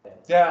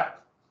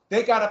 Debt.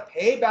 They got to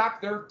pay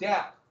back their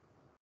debt.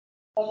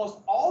 Almost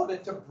all of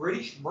it to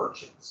British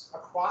merchants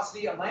across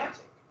the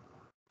Atlantic.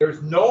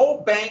 There's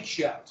no banks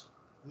yet.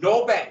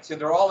 No banks, and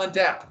they're all in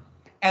debt.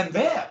 And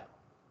then,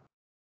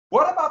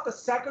 what about the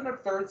second or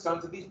third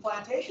sons of these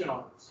plantation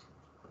owners?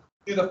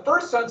 The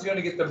first son's going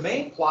to get the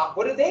main plot.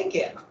 What do they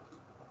get?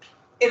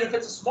 And if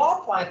it's a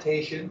small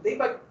plantation, they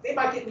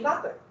might get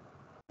nothing.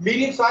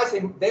 Medium size,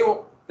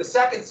 the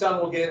second son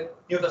will get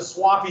the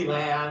swampy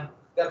land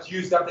that's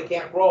used up. They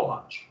can't grow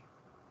much.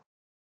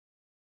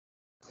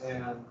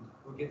 And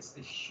who gets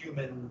the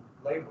human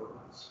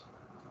laborers?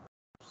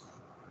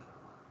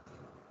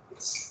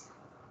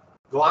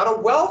 A lot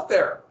of wealth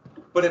there.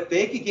 But if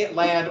they could get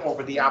land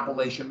over the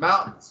Appalachian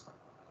Mountains,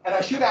 and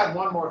I should add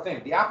one more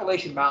thing. The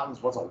Appalachian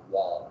Mountains was a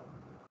wall.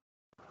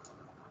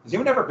 Has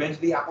anyone ever been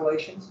to the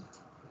Appalachians?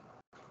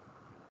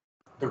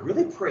 They're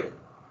really pretty.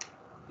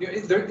 You know,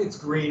 it's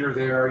greener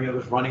there. You know,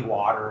 there's running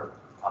water.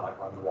 I like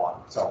running water,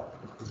 so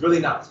it's really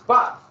nice.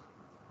 But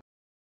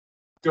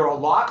they're a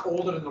lot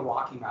older than the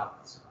Rocky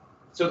Mountains.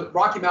 So the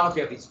Rocky Mountains,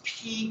 we have these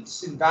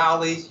peaks and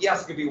valleys.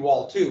 Yes, it could be a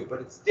wall too,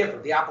 but it's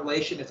different. The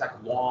Appalachian is like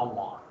long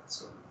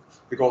lines.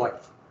 They go like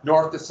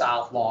north to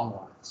south, long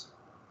lines.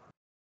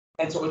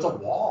 And so it's a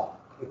wall.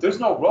 If there's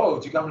no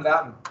roads, you come to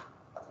that and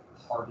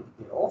it's hard to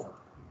get over.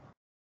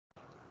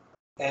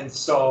 And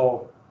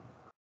so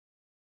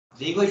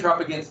the English are up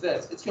against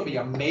this. It's going to be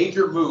a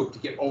major move to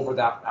get over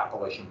that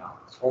Appalachian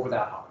Mountains, over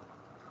that hump.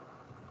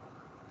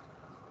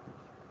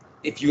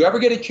 If you ever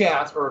get a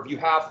chance, or if you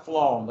have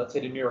flown, let's say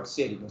to New York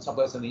City, or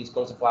someplace on the East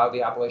Coast and fly over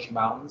the Appalachian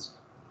Mountains,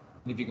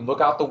 and if you can look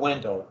out the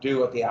window,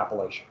 do at the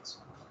Appalachians.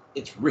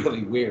 It's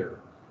really weird.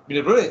 I mean,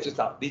 it really is just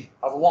a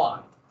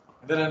line,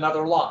 and then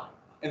another line,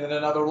 and then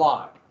another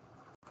line.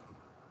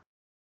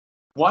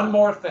 One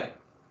more thing,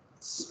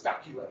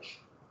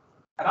 speculation.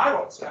 And I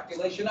wrote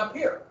speculation up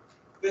here.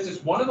 This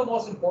is one of the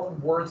most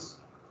important words.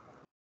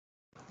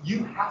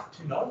 You have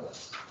to know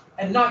this.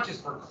 And not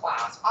just for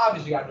class.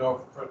 Obviously, you got to know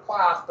it for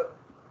class, but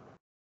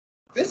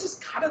this is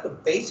kind of the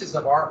basis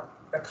of our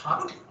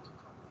economy.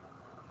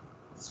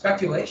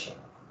 Speculation.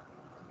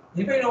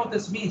 Anybody know what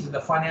this means in the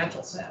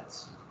financial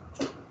sense?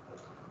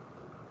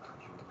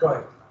 Go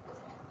ahead.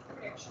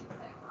 Predictions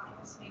that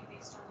economists make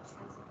based on the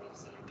trends that they've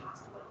seen in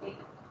past what they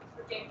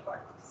predict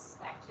or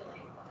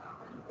speculate will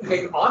happen.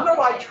 Okay, on the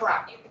right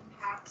track. It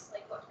impacts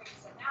like what Frank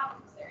said now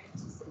because they're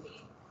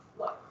anticipating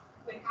what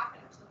could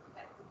happen or something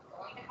that is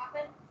going to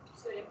happen.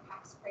 So it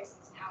impacts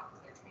prices now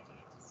because they're trying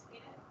to anticipate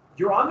it.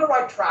 You're on the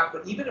right track,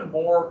 but even a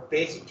more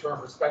basic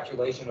term for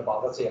speculation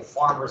about, let's say, a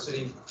farmer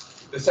sitting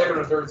the second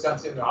or third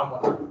cent in there, I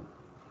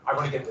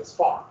want to get this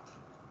farm.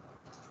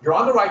 You're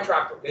on the right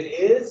track. It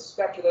is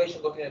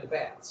speculation looking in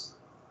advance.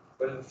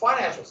 But in the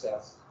financial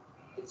sense,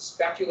 it's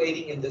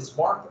speculating in this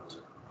market.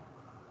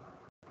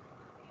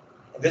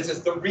 And this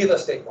is the real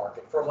estate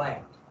market for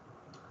land.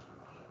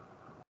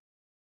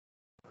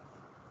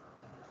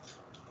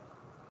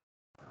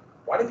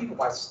 Why do people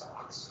buy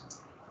stocks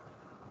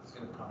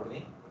in a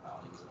company?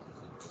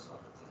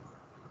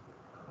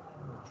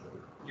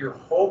 You're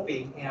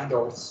hoping and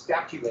or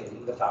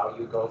speculating the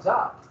value goes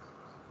up.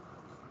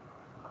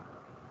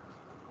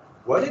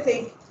 What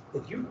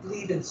if you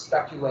believe in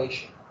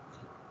speculation,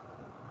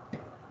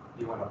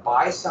 you want to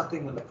buy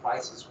something when the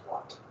price is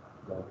what?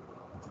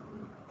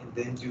 And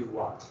then do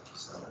what?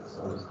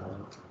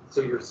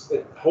 So you're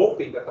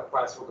hoping that the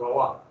price will go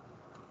up.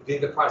 If you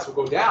think the price will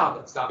go down,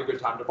 it's not a good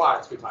time to buy.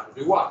 It's a good time to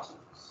do what?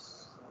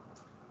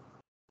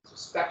 So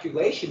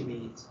speculation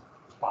means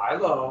buy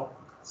low,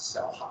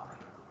 sell high.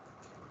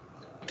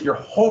 You're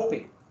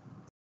hoping,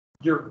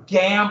 you're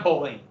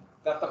gambling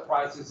that the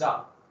price is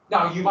up.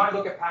 Now, you might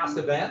look at past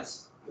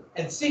events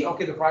and see,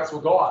 okay, the price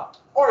will go up.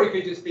 Or you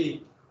could just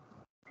be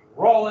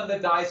rolling the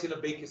dice in a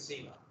big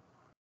casino,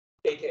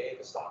 aka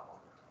the stock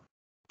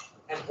market,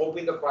 and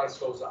hoping the price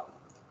goes up.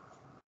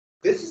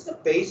 This is the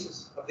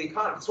basis of the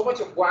economy. So much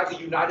of why the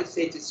United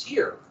States is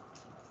here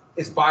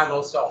is buy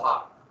low, sell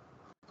high.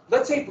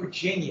 Let's say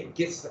Virginia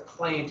gets the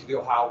claim to the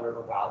Ohio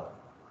River Valley.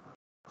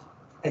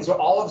 And so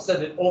all of a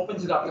sudden it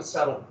opens it up to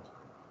settlement.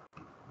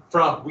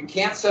 From we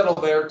can't settle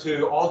there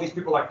to all these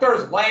people like,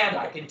 there's land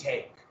I can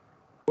take.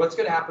 What's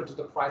going to happen to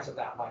the price of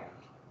that land?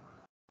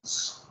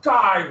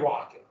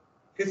 Skyrocket.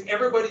 Because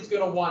everybody's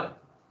going to want it.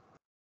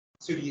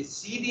 So do you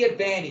see the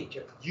advantage?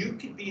 If you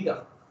could be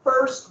the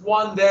first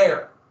one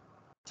there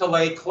to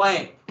lay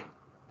claim,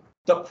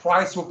 the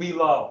price will be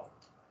low.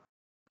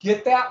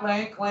 Get that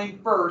land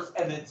claim first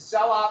and then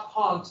sell out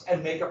hunks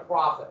and make a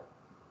profit.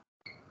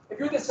 If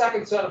you're the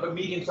second son of a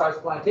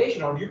medium-sized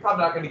plantation owner, you're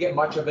probably not going to get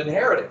much of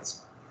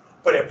inheritance.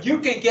 But if you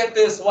can get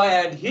this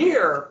land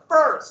here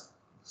first,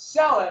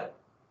 sell it,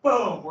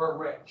 boom, we're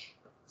rich.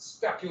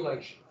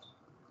 Speculation.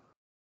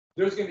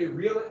 There's going to be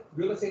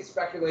real estate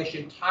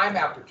speculation time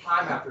after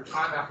time after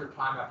time after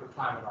time after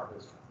time in our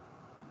business.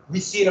 We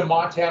see it in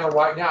Montana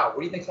right now. What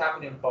do you think's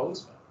happening in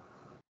Bozeman?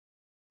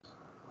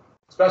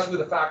 Especially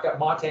with the fact that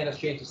Montana's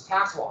changed its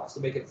tax laws to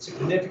make it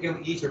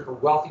significantly easier for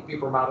wealthy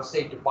people from out of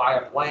state to buy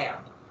up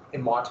land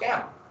in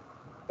Montana.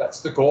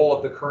 That's the goal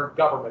of the current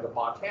government of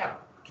Montana,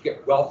 to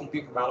get wealthy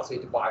people from out of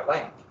state to buy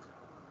land.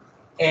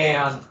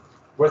 And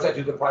what does that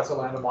do to the price of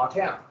land in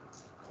Montana?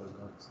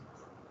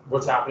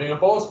 What's happening in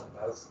Bozeman?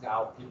 As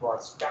now people are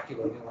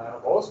speculating in land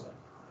in Bozeman.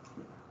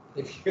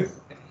 If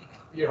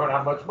you don't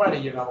have much money,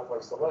 you don't have a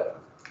place to live.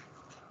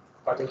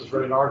 In fact, I just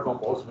read an article in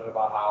Bozeman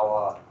about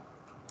how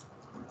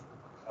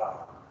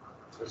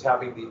there's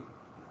having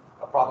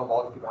a problem of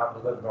all the people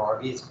having to live in their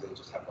RVs because they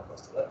just have no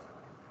place to live.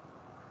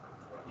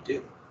 You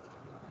do.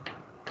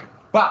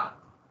 But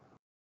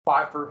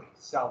buy for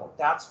sell.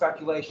 That's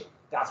speculation.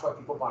 That's why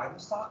people buy in the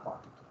stock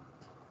market.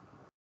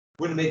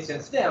 Wouldn't make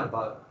sense to them,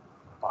 but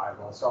buy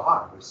low, sell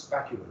high. They're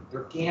speculating.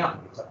 They're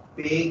gambling. It's a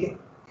big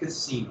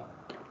casino.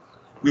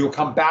 We will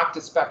come back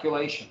to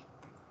speculation.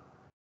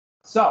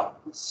 So,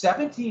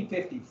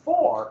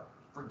 1754,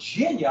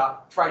 Virginia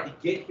tried to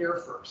get here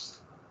first.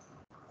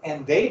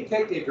 And they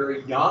picked a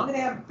very young and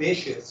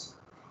ambitious,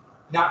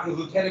 not a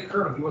lieutenant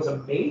colonel, he was a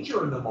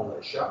major in the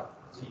militia.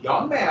 He's a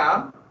young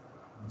man,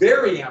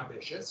 very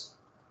ambitious.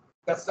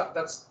 That's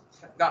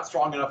not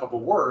strong enough of a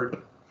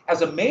word.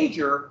 As a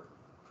major,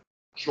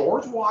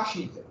 George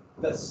Washington,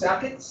 the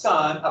second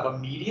son of a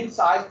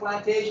medium-sized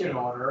plantation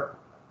owner,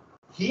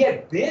 he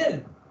had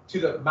been to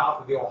the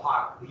mouth of the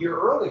Ohio the year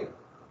earlier.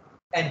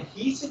 And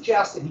he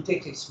suggested he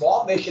takes a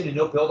small mission and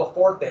he'll build a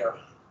fort there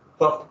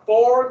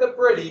before the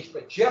British,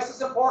 but just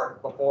as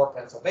important, before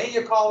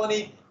Pennsylvania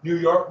colony, New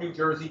York, New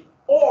Jersey,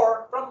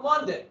 or from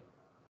London.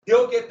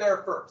 He'll get there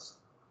first.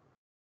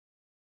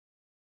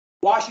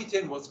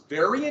 Washington was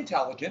very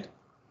intelligent.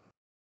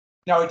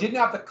 Now, he didn't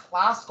have the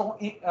classical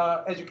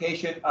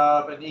education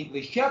of an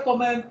English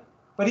gentleman,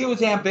 but he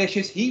was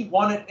ambitious. He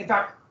wanted, in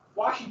fact,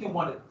 Washington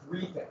wanted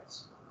three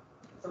things.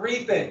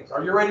 Three things.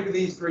 Are you ready for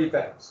these three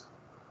things?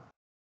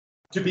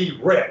 To be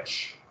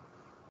rich.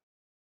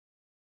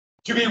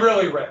 To be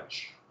really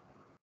rich.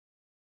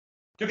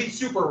 To be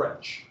super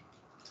rich.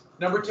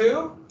 Number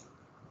two,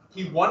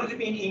 he wanted to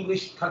be an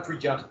English country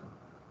gentleman.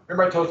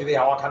 Remember I told you they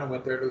all kind of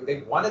went there.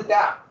 They wanted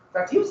that. In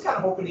fact, he was kind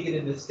of hoping to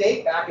get an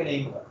estate back in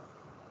England.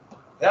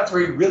 That's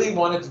what he really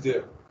wanted to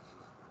do.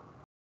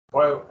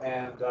 Well,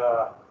 and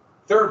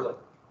thirdly,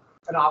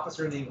 an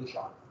officer in the English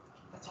army.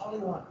 That's all he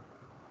wanted.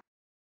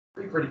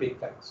 Three pretty big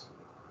things.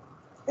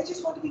 They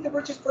just wanted to be the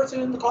richest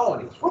person in the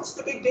colonies. What's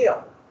the big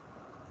deal?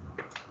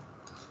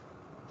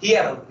 He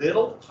had a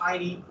little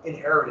tiny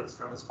inheritance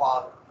from his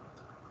father.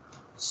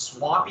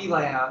 Swampy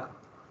land.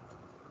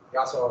 He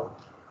also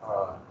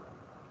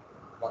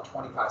about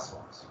 25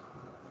 swamps.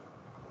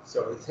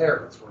 So his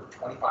inheritance were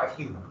 25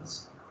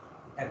 humans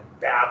and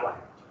bad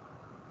land.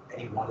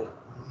 And he wanted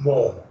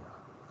more.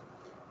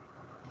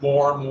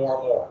 More,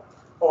 more, more.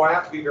 Oh, I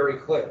have to be very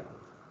clear.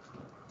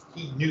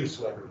 He knew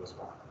slavery was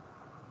wrong.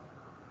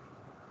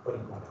 But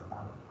he wanted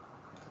money.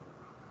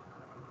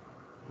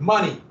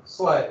 Money,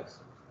 slaves,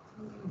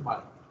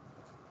 money.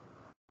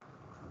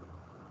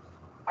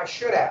 I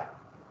should add,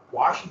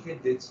 Washington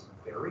did some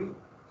very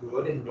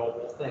good and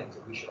noble things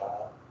that we should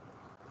all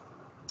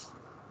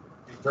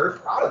be very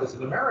proud of as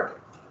an American.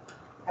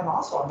 And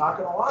also, I'm not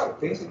going to lie,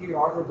 things that you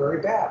argue are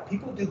very bad.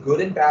 People do good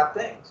and bad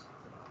things.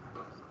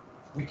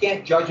 We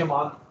can't judge him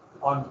on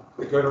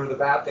the good or the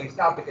bad things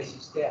now because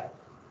he's dead.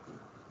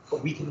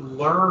 But we can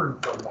learn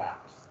from that.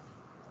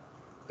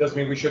 Doesn't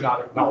mean we should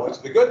not acknowledge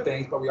the good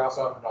things, but we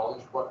also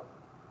acknowledge what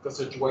the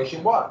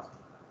situation was.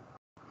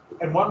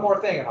 And one more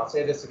thing, and I'll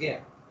say this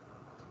again,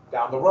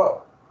 down the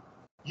road,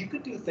 you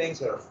could do things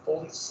that are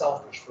fully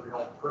selfish for your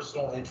own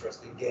personal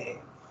interest and gain.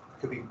 It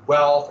could be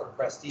wealth or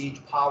prestige,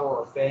 power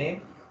or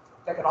fame.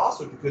 That could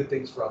also do good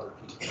things for other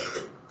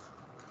people.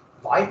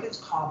 Life is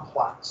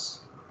complex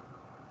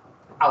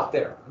out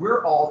there.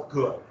 We're all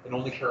good and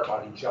only care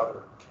about each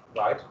other,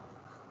 right?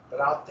 But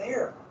out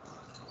there,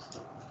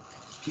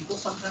 people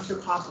sometimes are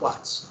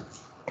complex.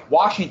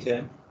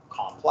 Washington,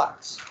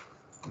 complex.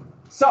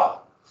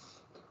 So,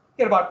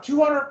 get about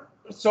 200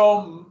 or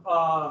so,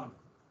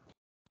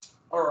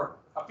 or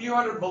a few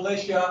hundred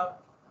militia,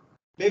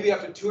 maybe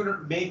up to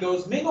 200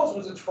 Mingos. Mingos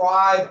was a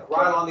tribe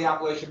right along the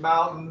Appalachian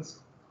Mountains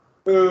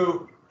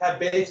who had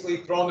basically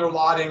thrown their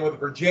lot in with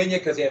Virginia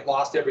because they had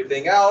lost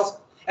everything else,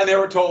 and they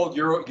were told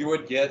you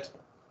would get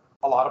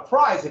a lot of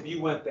prize if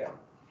you went there.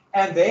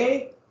 And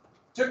they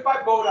took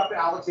by boat up to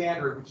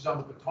Alexandria, which is on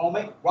the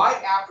Potomac,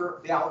 right after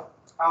the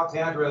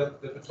Alexandria,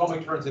 the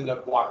Potomac turns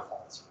into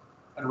waterfalls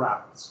and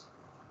rapids.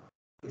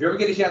 If you ever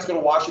get a chance to go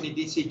to Washington,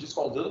 D.C., just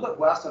go a little bit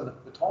west on the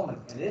Potomac,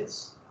 and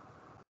it's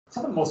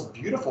some of the most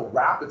beautiful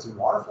rapids and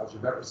waterfalls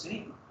you've ever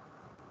seen.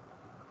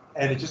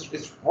 And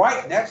it's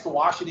right next to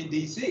Washington,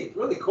 D.C. It's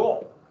really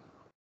cool.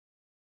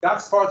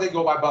 That's as far as they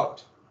go by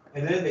boat.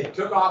 And then they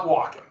took off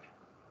walking.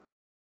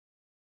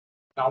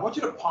 Now, I want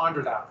you to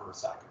ponder that for a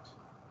second.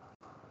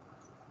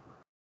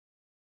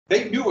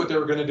 They knew what they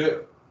were going to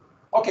do.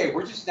 Okay,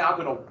 we're just now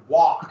going to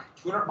walk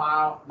 200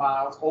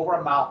 miles over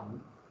a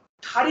mountain,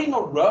 cutting a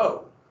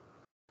road,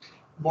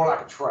 more like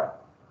a trail.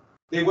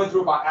 They went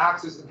through about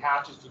axes and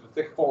hatches through the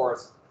thick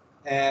forest,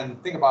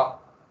 and think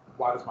about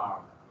wide as my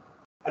arm.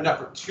 Enough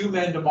for 2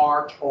 men to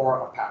march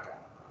or a pack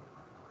out.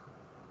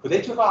 But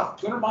they took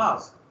off 200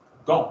 miles,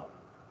 going.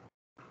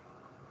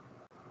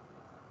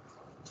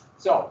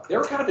 So they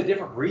were kind of a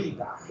different breed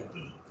back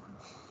then.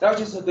 That was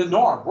just the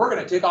norm. We're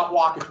going to take off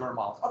walking 200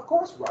 miles. Of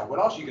course we are. What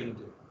else are you going to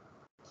do?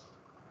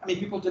 I mean,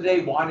 people today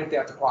whine if they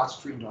have to cross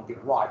the street and don't get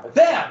a ride. But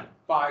then,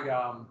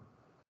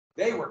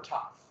 they were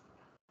tough.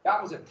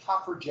 That was a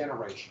tougher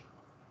generation.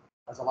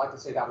 As I like to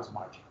say, that was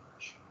my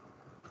generation.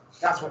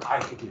 That's what I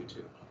could do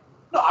too.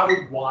 No, I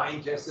would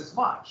whine just as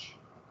much.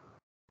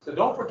 So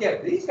don't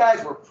forget, these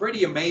guys were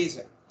pretty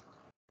amazing.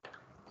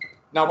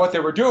 Now, what they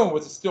were doing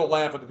was to steal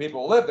land for the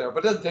people who lived there,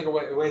 but it doesn't take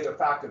away the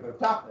fact of their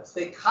toughness.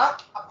 They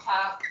cut a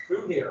path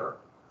through here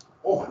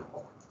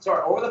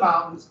over the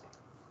mountains,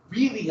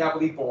 really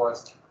heavily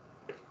forested.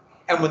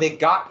 And when they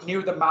got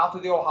near the mouth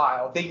of the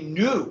Ohio, they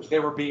knew they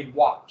were being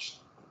watched.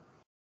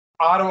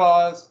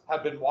 Ottawas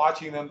had been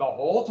watching them the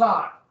whole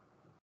time.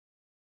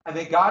 And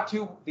they got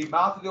to the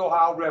mouth of the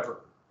Ohio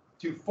River,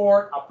 to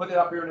Fort, I'll put it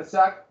up here in a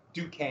sec,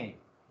 Duquesne.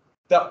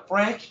 The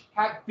French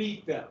had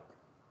beat them.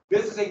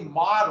 This is a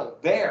model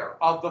there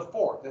of the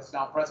fort. That's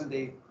now present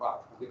day,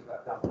 well, we'll get to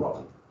that down the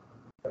road.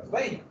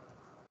 Pennsylvania.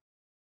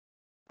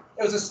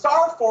 It was a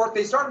star fort.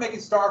 They started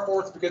making star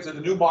forts because of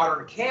the new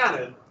modern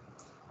cannon.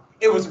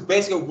 It was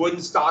basically a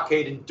wooden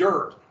stockade in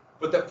dirt.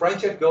 But the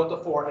French had built the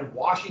fort, and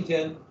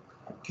Washington,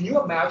 can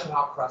you imagine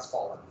how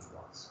crestfallen he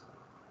was?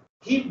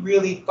 He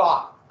really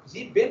thought, because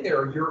he'd been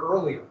there a year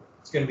earlier,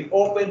 it's going to be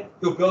open,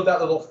 he'll build that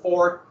little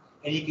fort,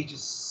 and he could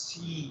just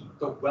see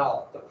the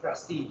wealth, the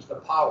prestige, the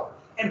power.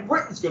 And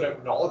Britain's going to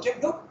acknowledge it.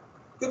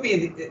 He'll be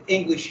an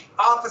English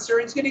officer,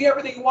 and he's going to get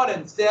everything he wanted.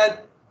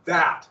 Instead,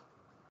 that.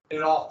 And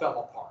it all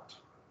fell apart.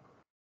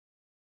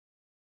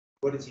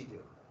 What does he do?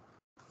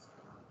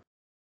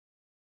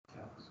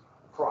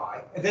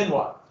 Cry. And then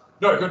what?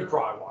 No, he couldn't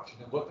cry,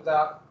 Washington. Look at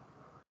that.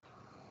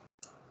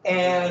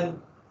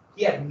 And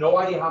he had no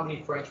idea how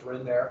many French were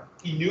in there.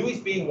 He knew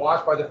he's being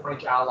watched by the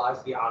French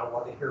allies, the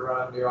Ottawa, the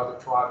Huron, the other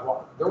tribes.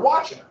 They're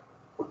watching him.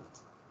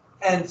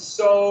 And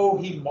so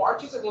he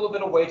marches a little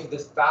bit away to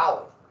this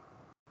valley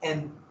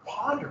and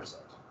ponders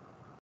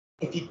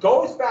it. If he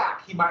goes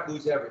back, he might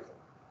lose everything.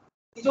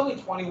 He's only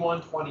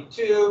 21,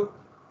 22,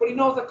 but he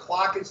knows the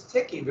clock is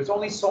ticking. There's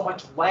only so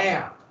much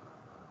land.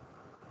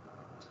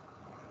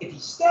 If he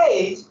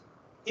stays,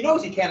 he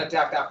knows he can't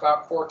attack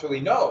that fort till he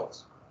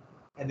knows.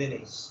 And then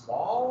a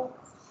small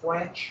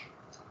French,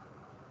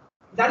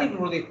 not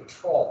even really a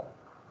patrol.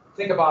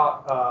 Think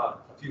about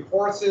a few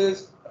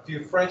horses, a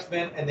few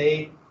Frenchmen, and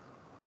he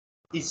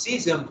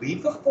sees them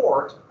leave the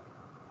fort,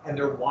 and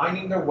they're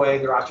winding their way.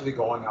 They're actually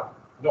going up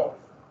north.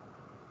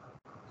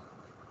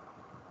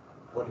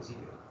 What does he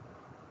do?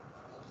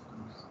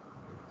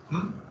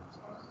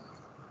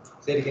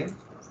 Say it again.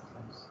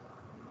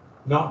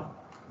 No.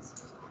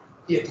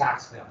 He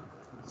attacks them.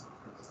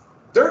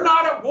 They're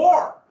not at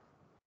war.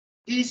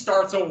 He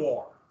starts a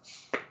war.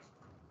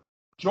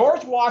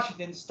 George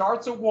Washington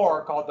starts a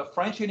war called the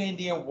French and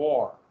Indian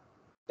War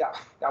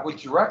that would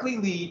directly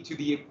lead to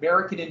the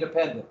American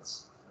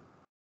independence.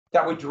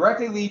 That would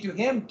directly lead to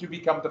him to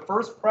become the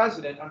first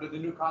president under the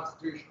new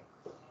Constitution.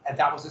 And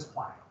that was his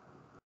plan.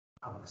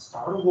 I'm going to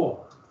start a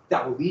war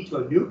that will lead to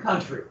a new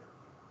country.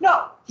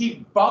 No,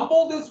 he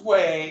bumbled his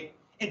way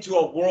into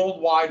a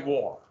worldwide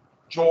war.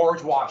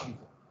 George Washington.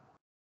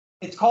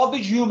 It's called the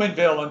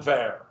Jumonville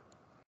Affair.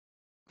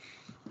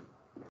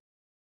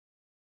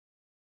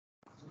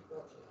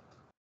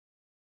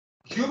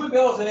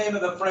 Jumonville is the name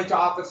of the French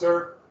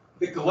officer.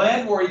 The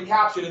glen where he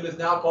captured him is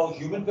now called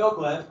Jumonville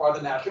Glen, part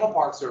of the National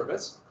Park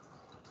Service.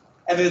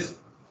 And it's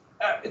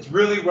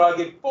really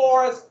rugged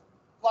forest,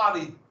 a lot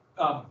of these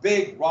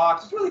big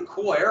rocks. It's a really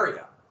cool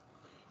area.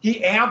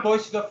 He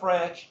ambushed the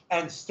French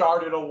and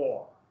started a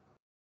war.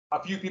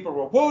 A few people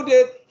were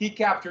wounded. He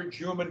captured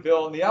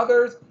Jumonville and the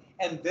others.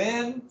 And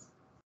then,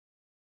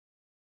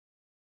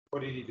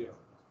 what did he do?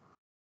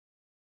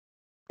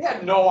 He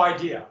had no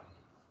idea.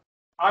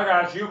 I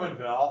got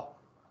Jumonville.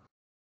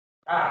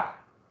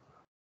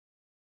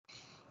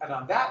 And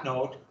on that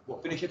note, we'll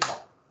finish it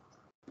tomorrow.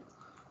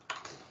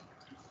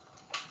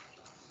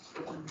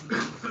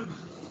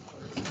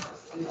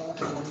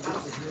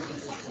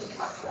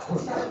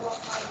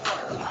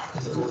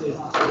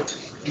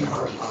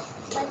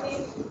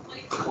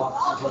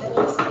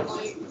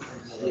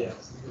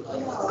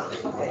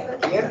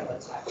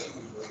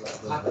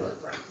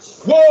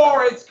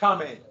 War is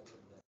coming.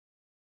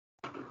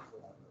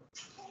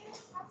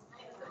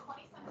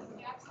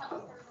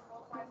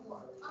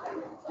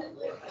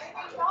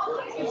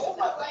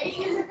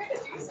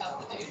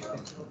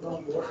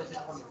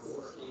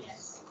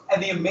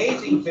 And the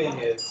amazing thing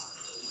is,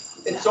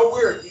 it's so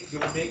weird.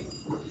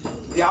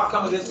 The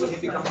outcome of this was he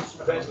becomes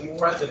eventually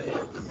president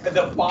and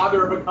the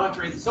father of a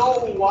country. It's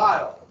so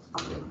wild.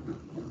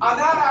 On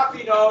that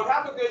happy note,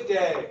 have a good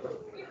day.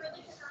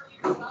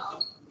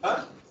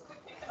 Huh?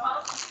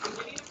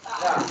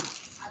 Yeah.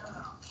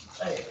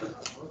 Hey,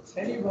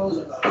 Teddy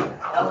Roosevelt. We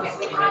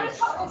had a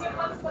couple good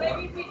ones, but I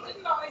mean, we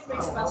didn't always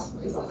make special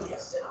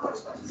results.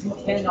 You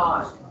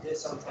cannot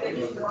disown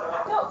Teddy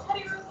Roosevelt. No,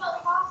 Teddy Roosevelt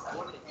was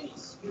awesome.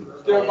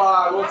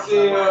 Goodbye. We'll see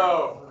you.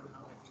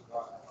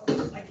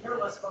 I care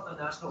less about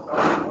the National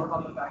Guard, more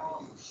about the fact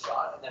that you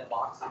shot and then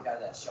boxed the guy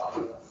that shot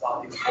you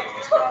while he was getting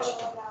his question.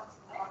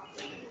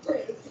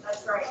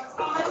 That's right.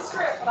 My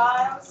script,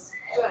 Biles.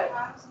 Good.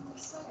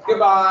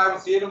 Goodbye. We'll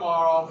see you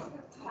tomorrow.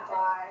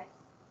 Bye.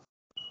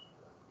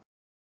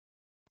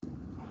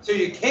 So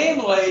you came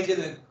late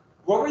and then,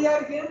 where were you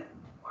at again?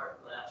 Mark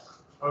left.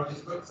 Oh,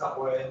 just put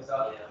Subway and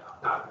stuff? Yeah.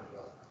 Not gonna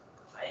go.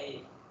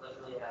 I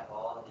literally have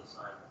all of the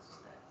assignments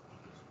that you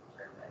just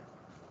returned back,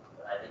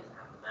 but I didn't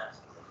have the maps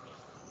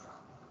because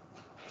I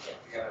can't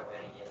figure out a way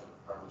to get them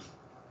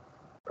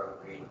from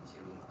grade to.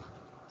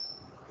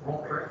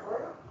 Won't print for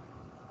you?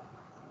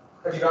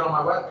 Have you gone on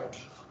my webpage?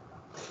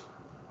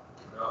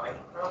 No, I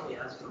could probably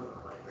ask one of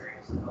the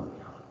librarians to help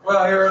me out.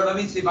 Well, here, let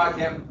me see if I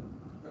have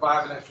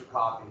an extra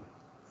copy.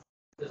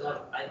 Because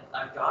I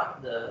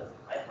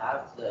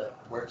have the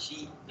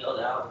worksheet filled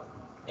out,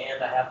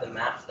 and I have the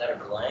maps that are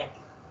blank,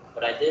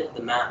 but I did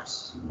the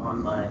maps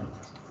on my.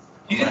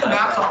 You did the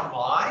maps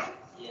online?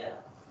 Yeah,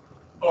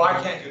 Oh, I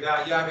can't do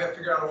that. Yeah, I have to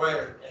figure out a way.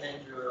 and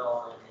then drew it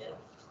all in it.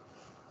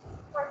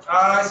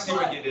 I see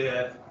what you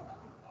did.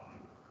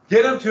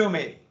 Get them to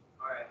me.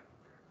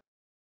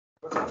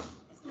 Alright.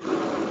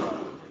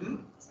 Hmm?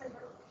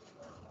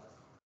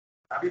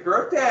 Happy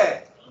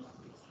birthday.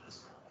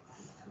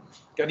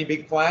 Got any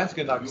big plans?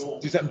 Gonna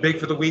do something big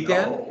for the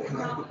weekend?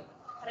 But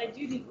I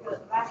do need to go to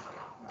the bathroom.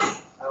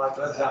 I like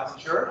that Zappa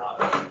shirt.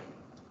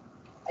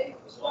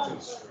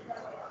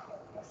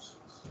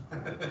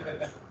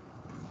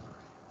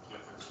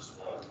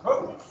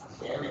 Oh,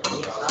 Damn it.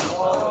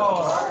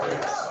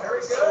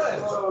 very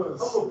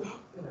good.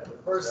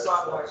 First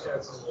time like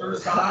that.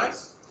 First time?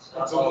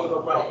 That's a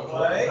little well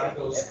played.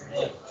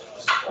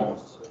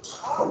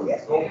 Oh,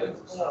 yeah.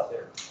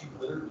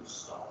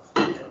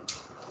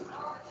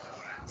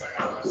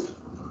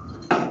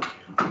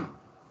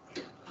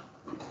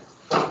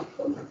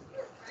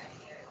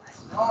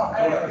 Oh,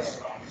 hey.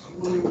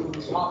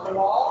 Off the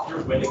wall?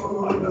 You're winning.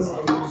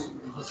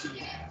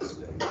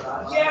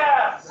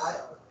 Yes!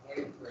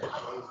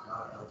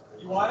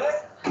 You want it?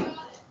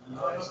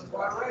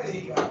 Quite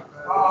ready.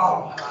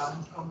 Oh.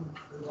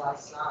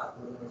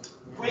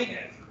 Wing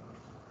it.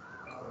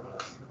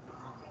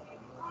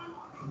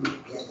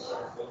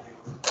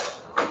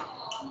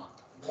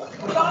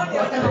 Put on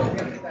yet.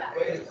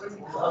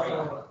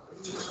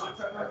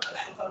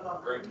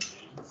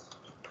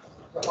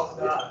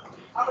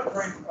 I'm a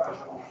trained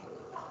professional.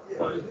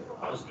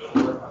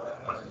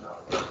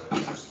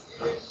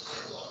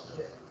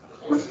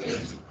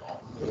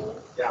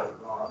 Yeah.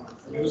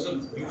 Use a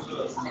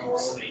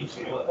stage.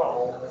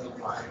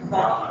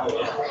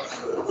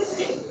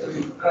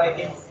 I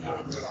can see it.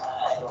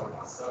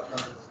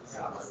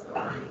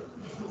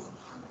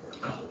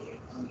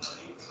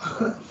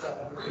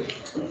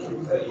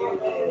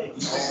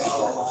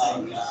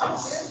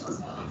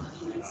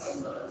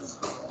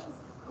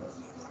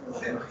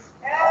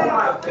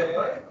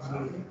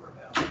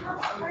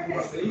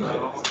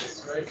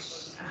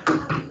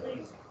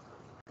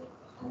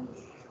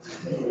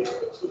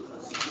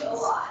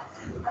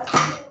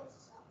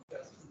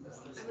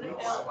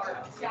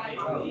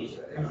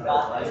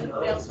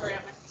 Fail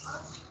ceramics.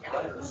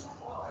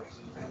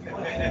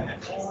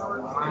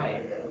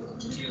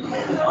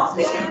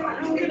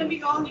 I'm gonna be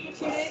gone for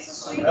 2 days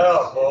this week.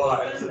 Oh, boy.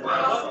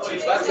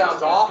 That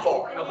sounds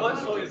awful.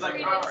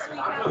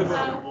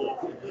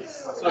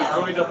 So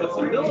growing up with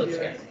the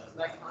military.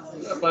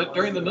 But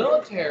during the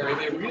military,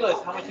 they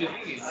realized how much it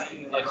eats,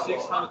 like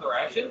 6 times the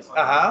rations,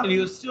 Uh-huh. and he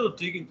was still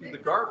digging through the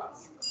garbage.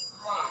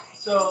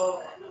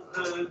 So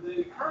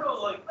the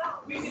colonel like,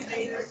 we can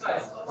take this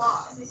guy's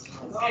spot.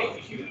 Hey,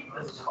 if you eat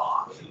this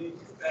top,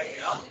 back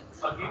it up,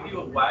 I'll give you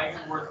a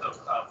wagon worth of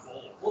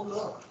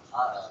full.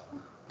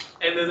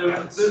 And then there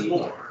was this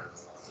more.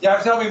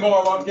 Yeah, tell me more.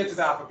 I won't get to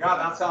that, but God,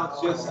 that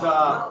sounds just,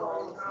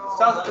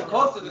 sounds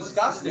close to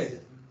disgusting.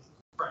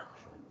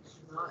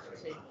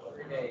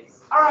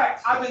 All right,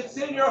 I've been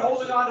sitting here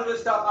holding on to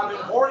this stuff. I've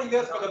been hoarding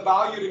this for the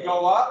value to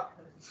go up.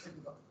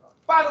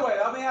 By the way,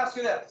 let me ask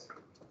you this.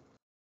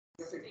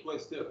 This takes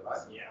place too, right?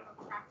 Yeah.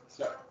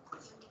 So,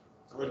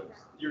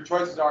 your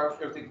choices are,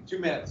 it'll take 2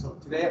 minutes. So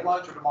today at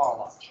lunch or tomorrow at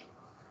lunch?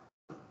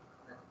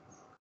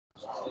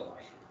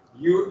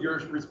 You're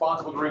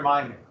responsible to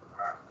remind me.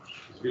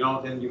 If you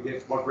don't, then you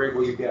get, what grade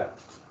will you get?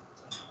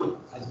 A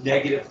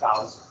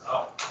 -1,000.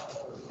 Oh.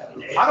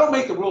 I don't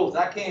make the rules.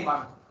 That came,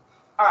 all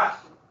right.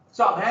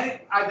 So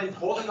I've been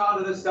holding on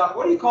to this stuff.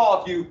 What do you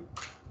call if you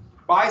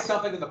buy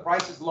something and the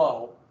price is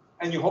low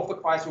and you hope the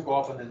price will go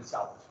up and then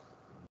sell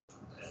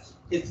it?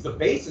 It's the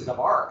basis of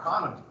our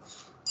economy.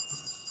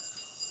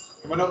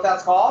 You want to know what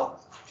that's called?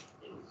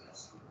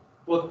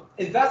 Well,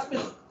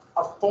 investment is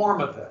a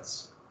form of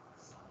this.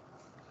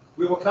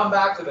 We will come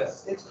back to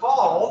this. It's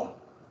called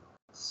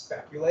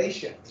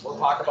speculation. We'll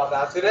talk about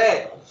that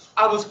today.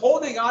 I was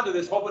holding on to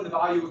this, hoping the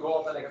value would go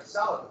up and I could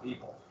sell it to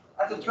people.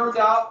 As it turned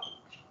out,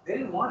 they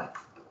didn't want it.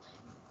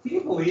 Can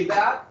you believe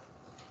that?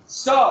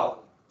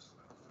 So,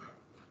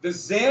 the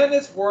Zen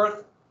is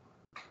worth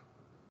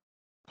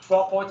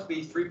 12 points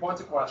apiece, 3 points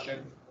a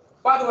question.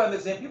 By the way, the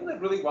Zen, people did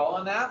really well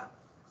on that.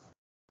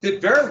 Did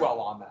very well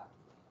on that.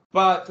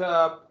 But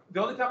the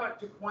only time I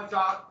took points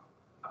out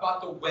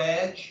about the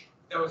wedge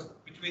that was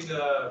between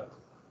the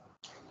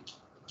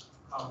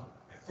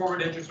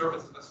forward interest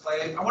service and the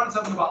slave, I wanted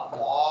something about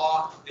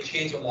law. They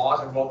changed the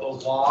laws and wrote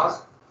those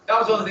laws. That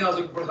was the only thing I was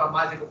looking for. So I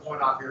might take a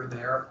point off here and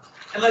there.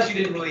 Unless you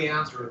didn't really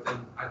answer it,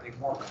 then I take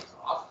more points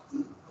off.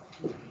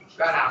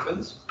 That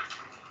happens.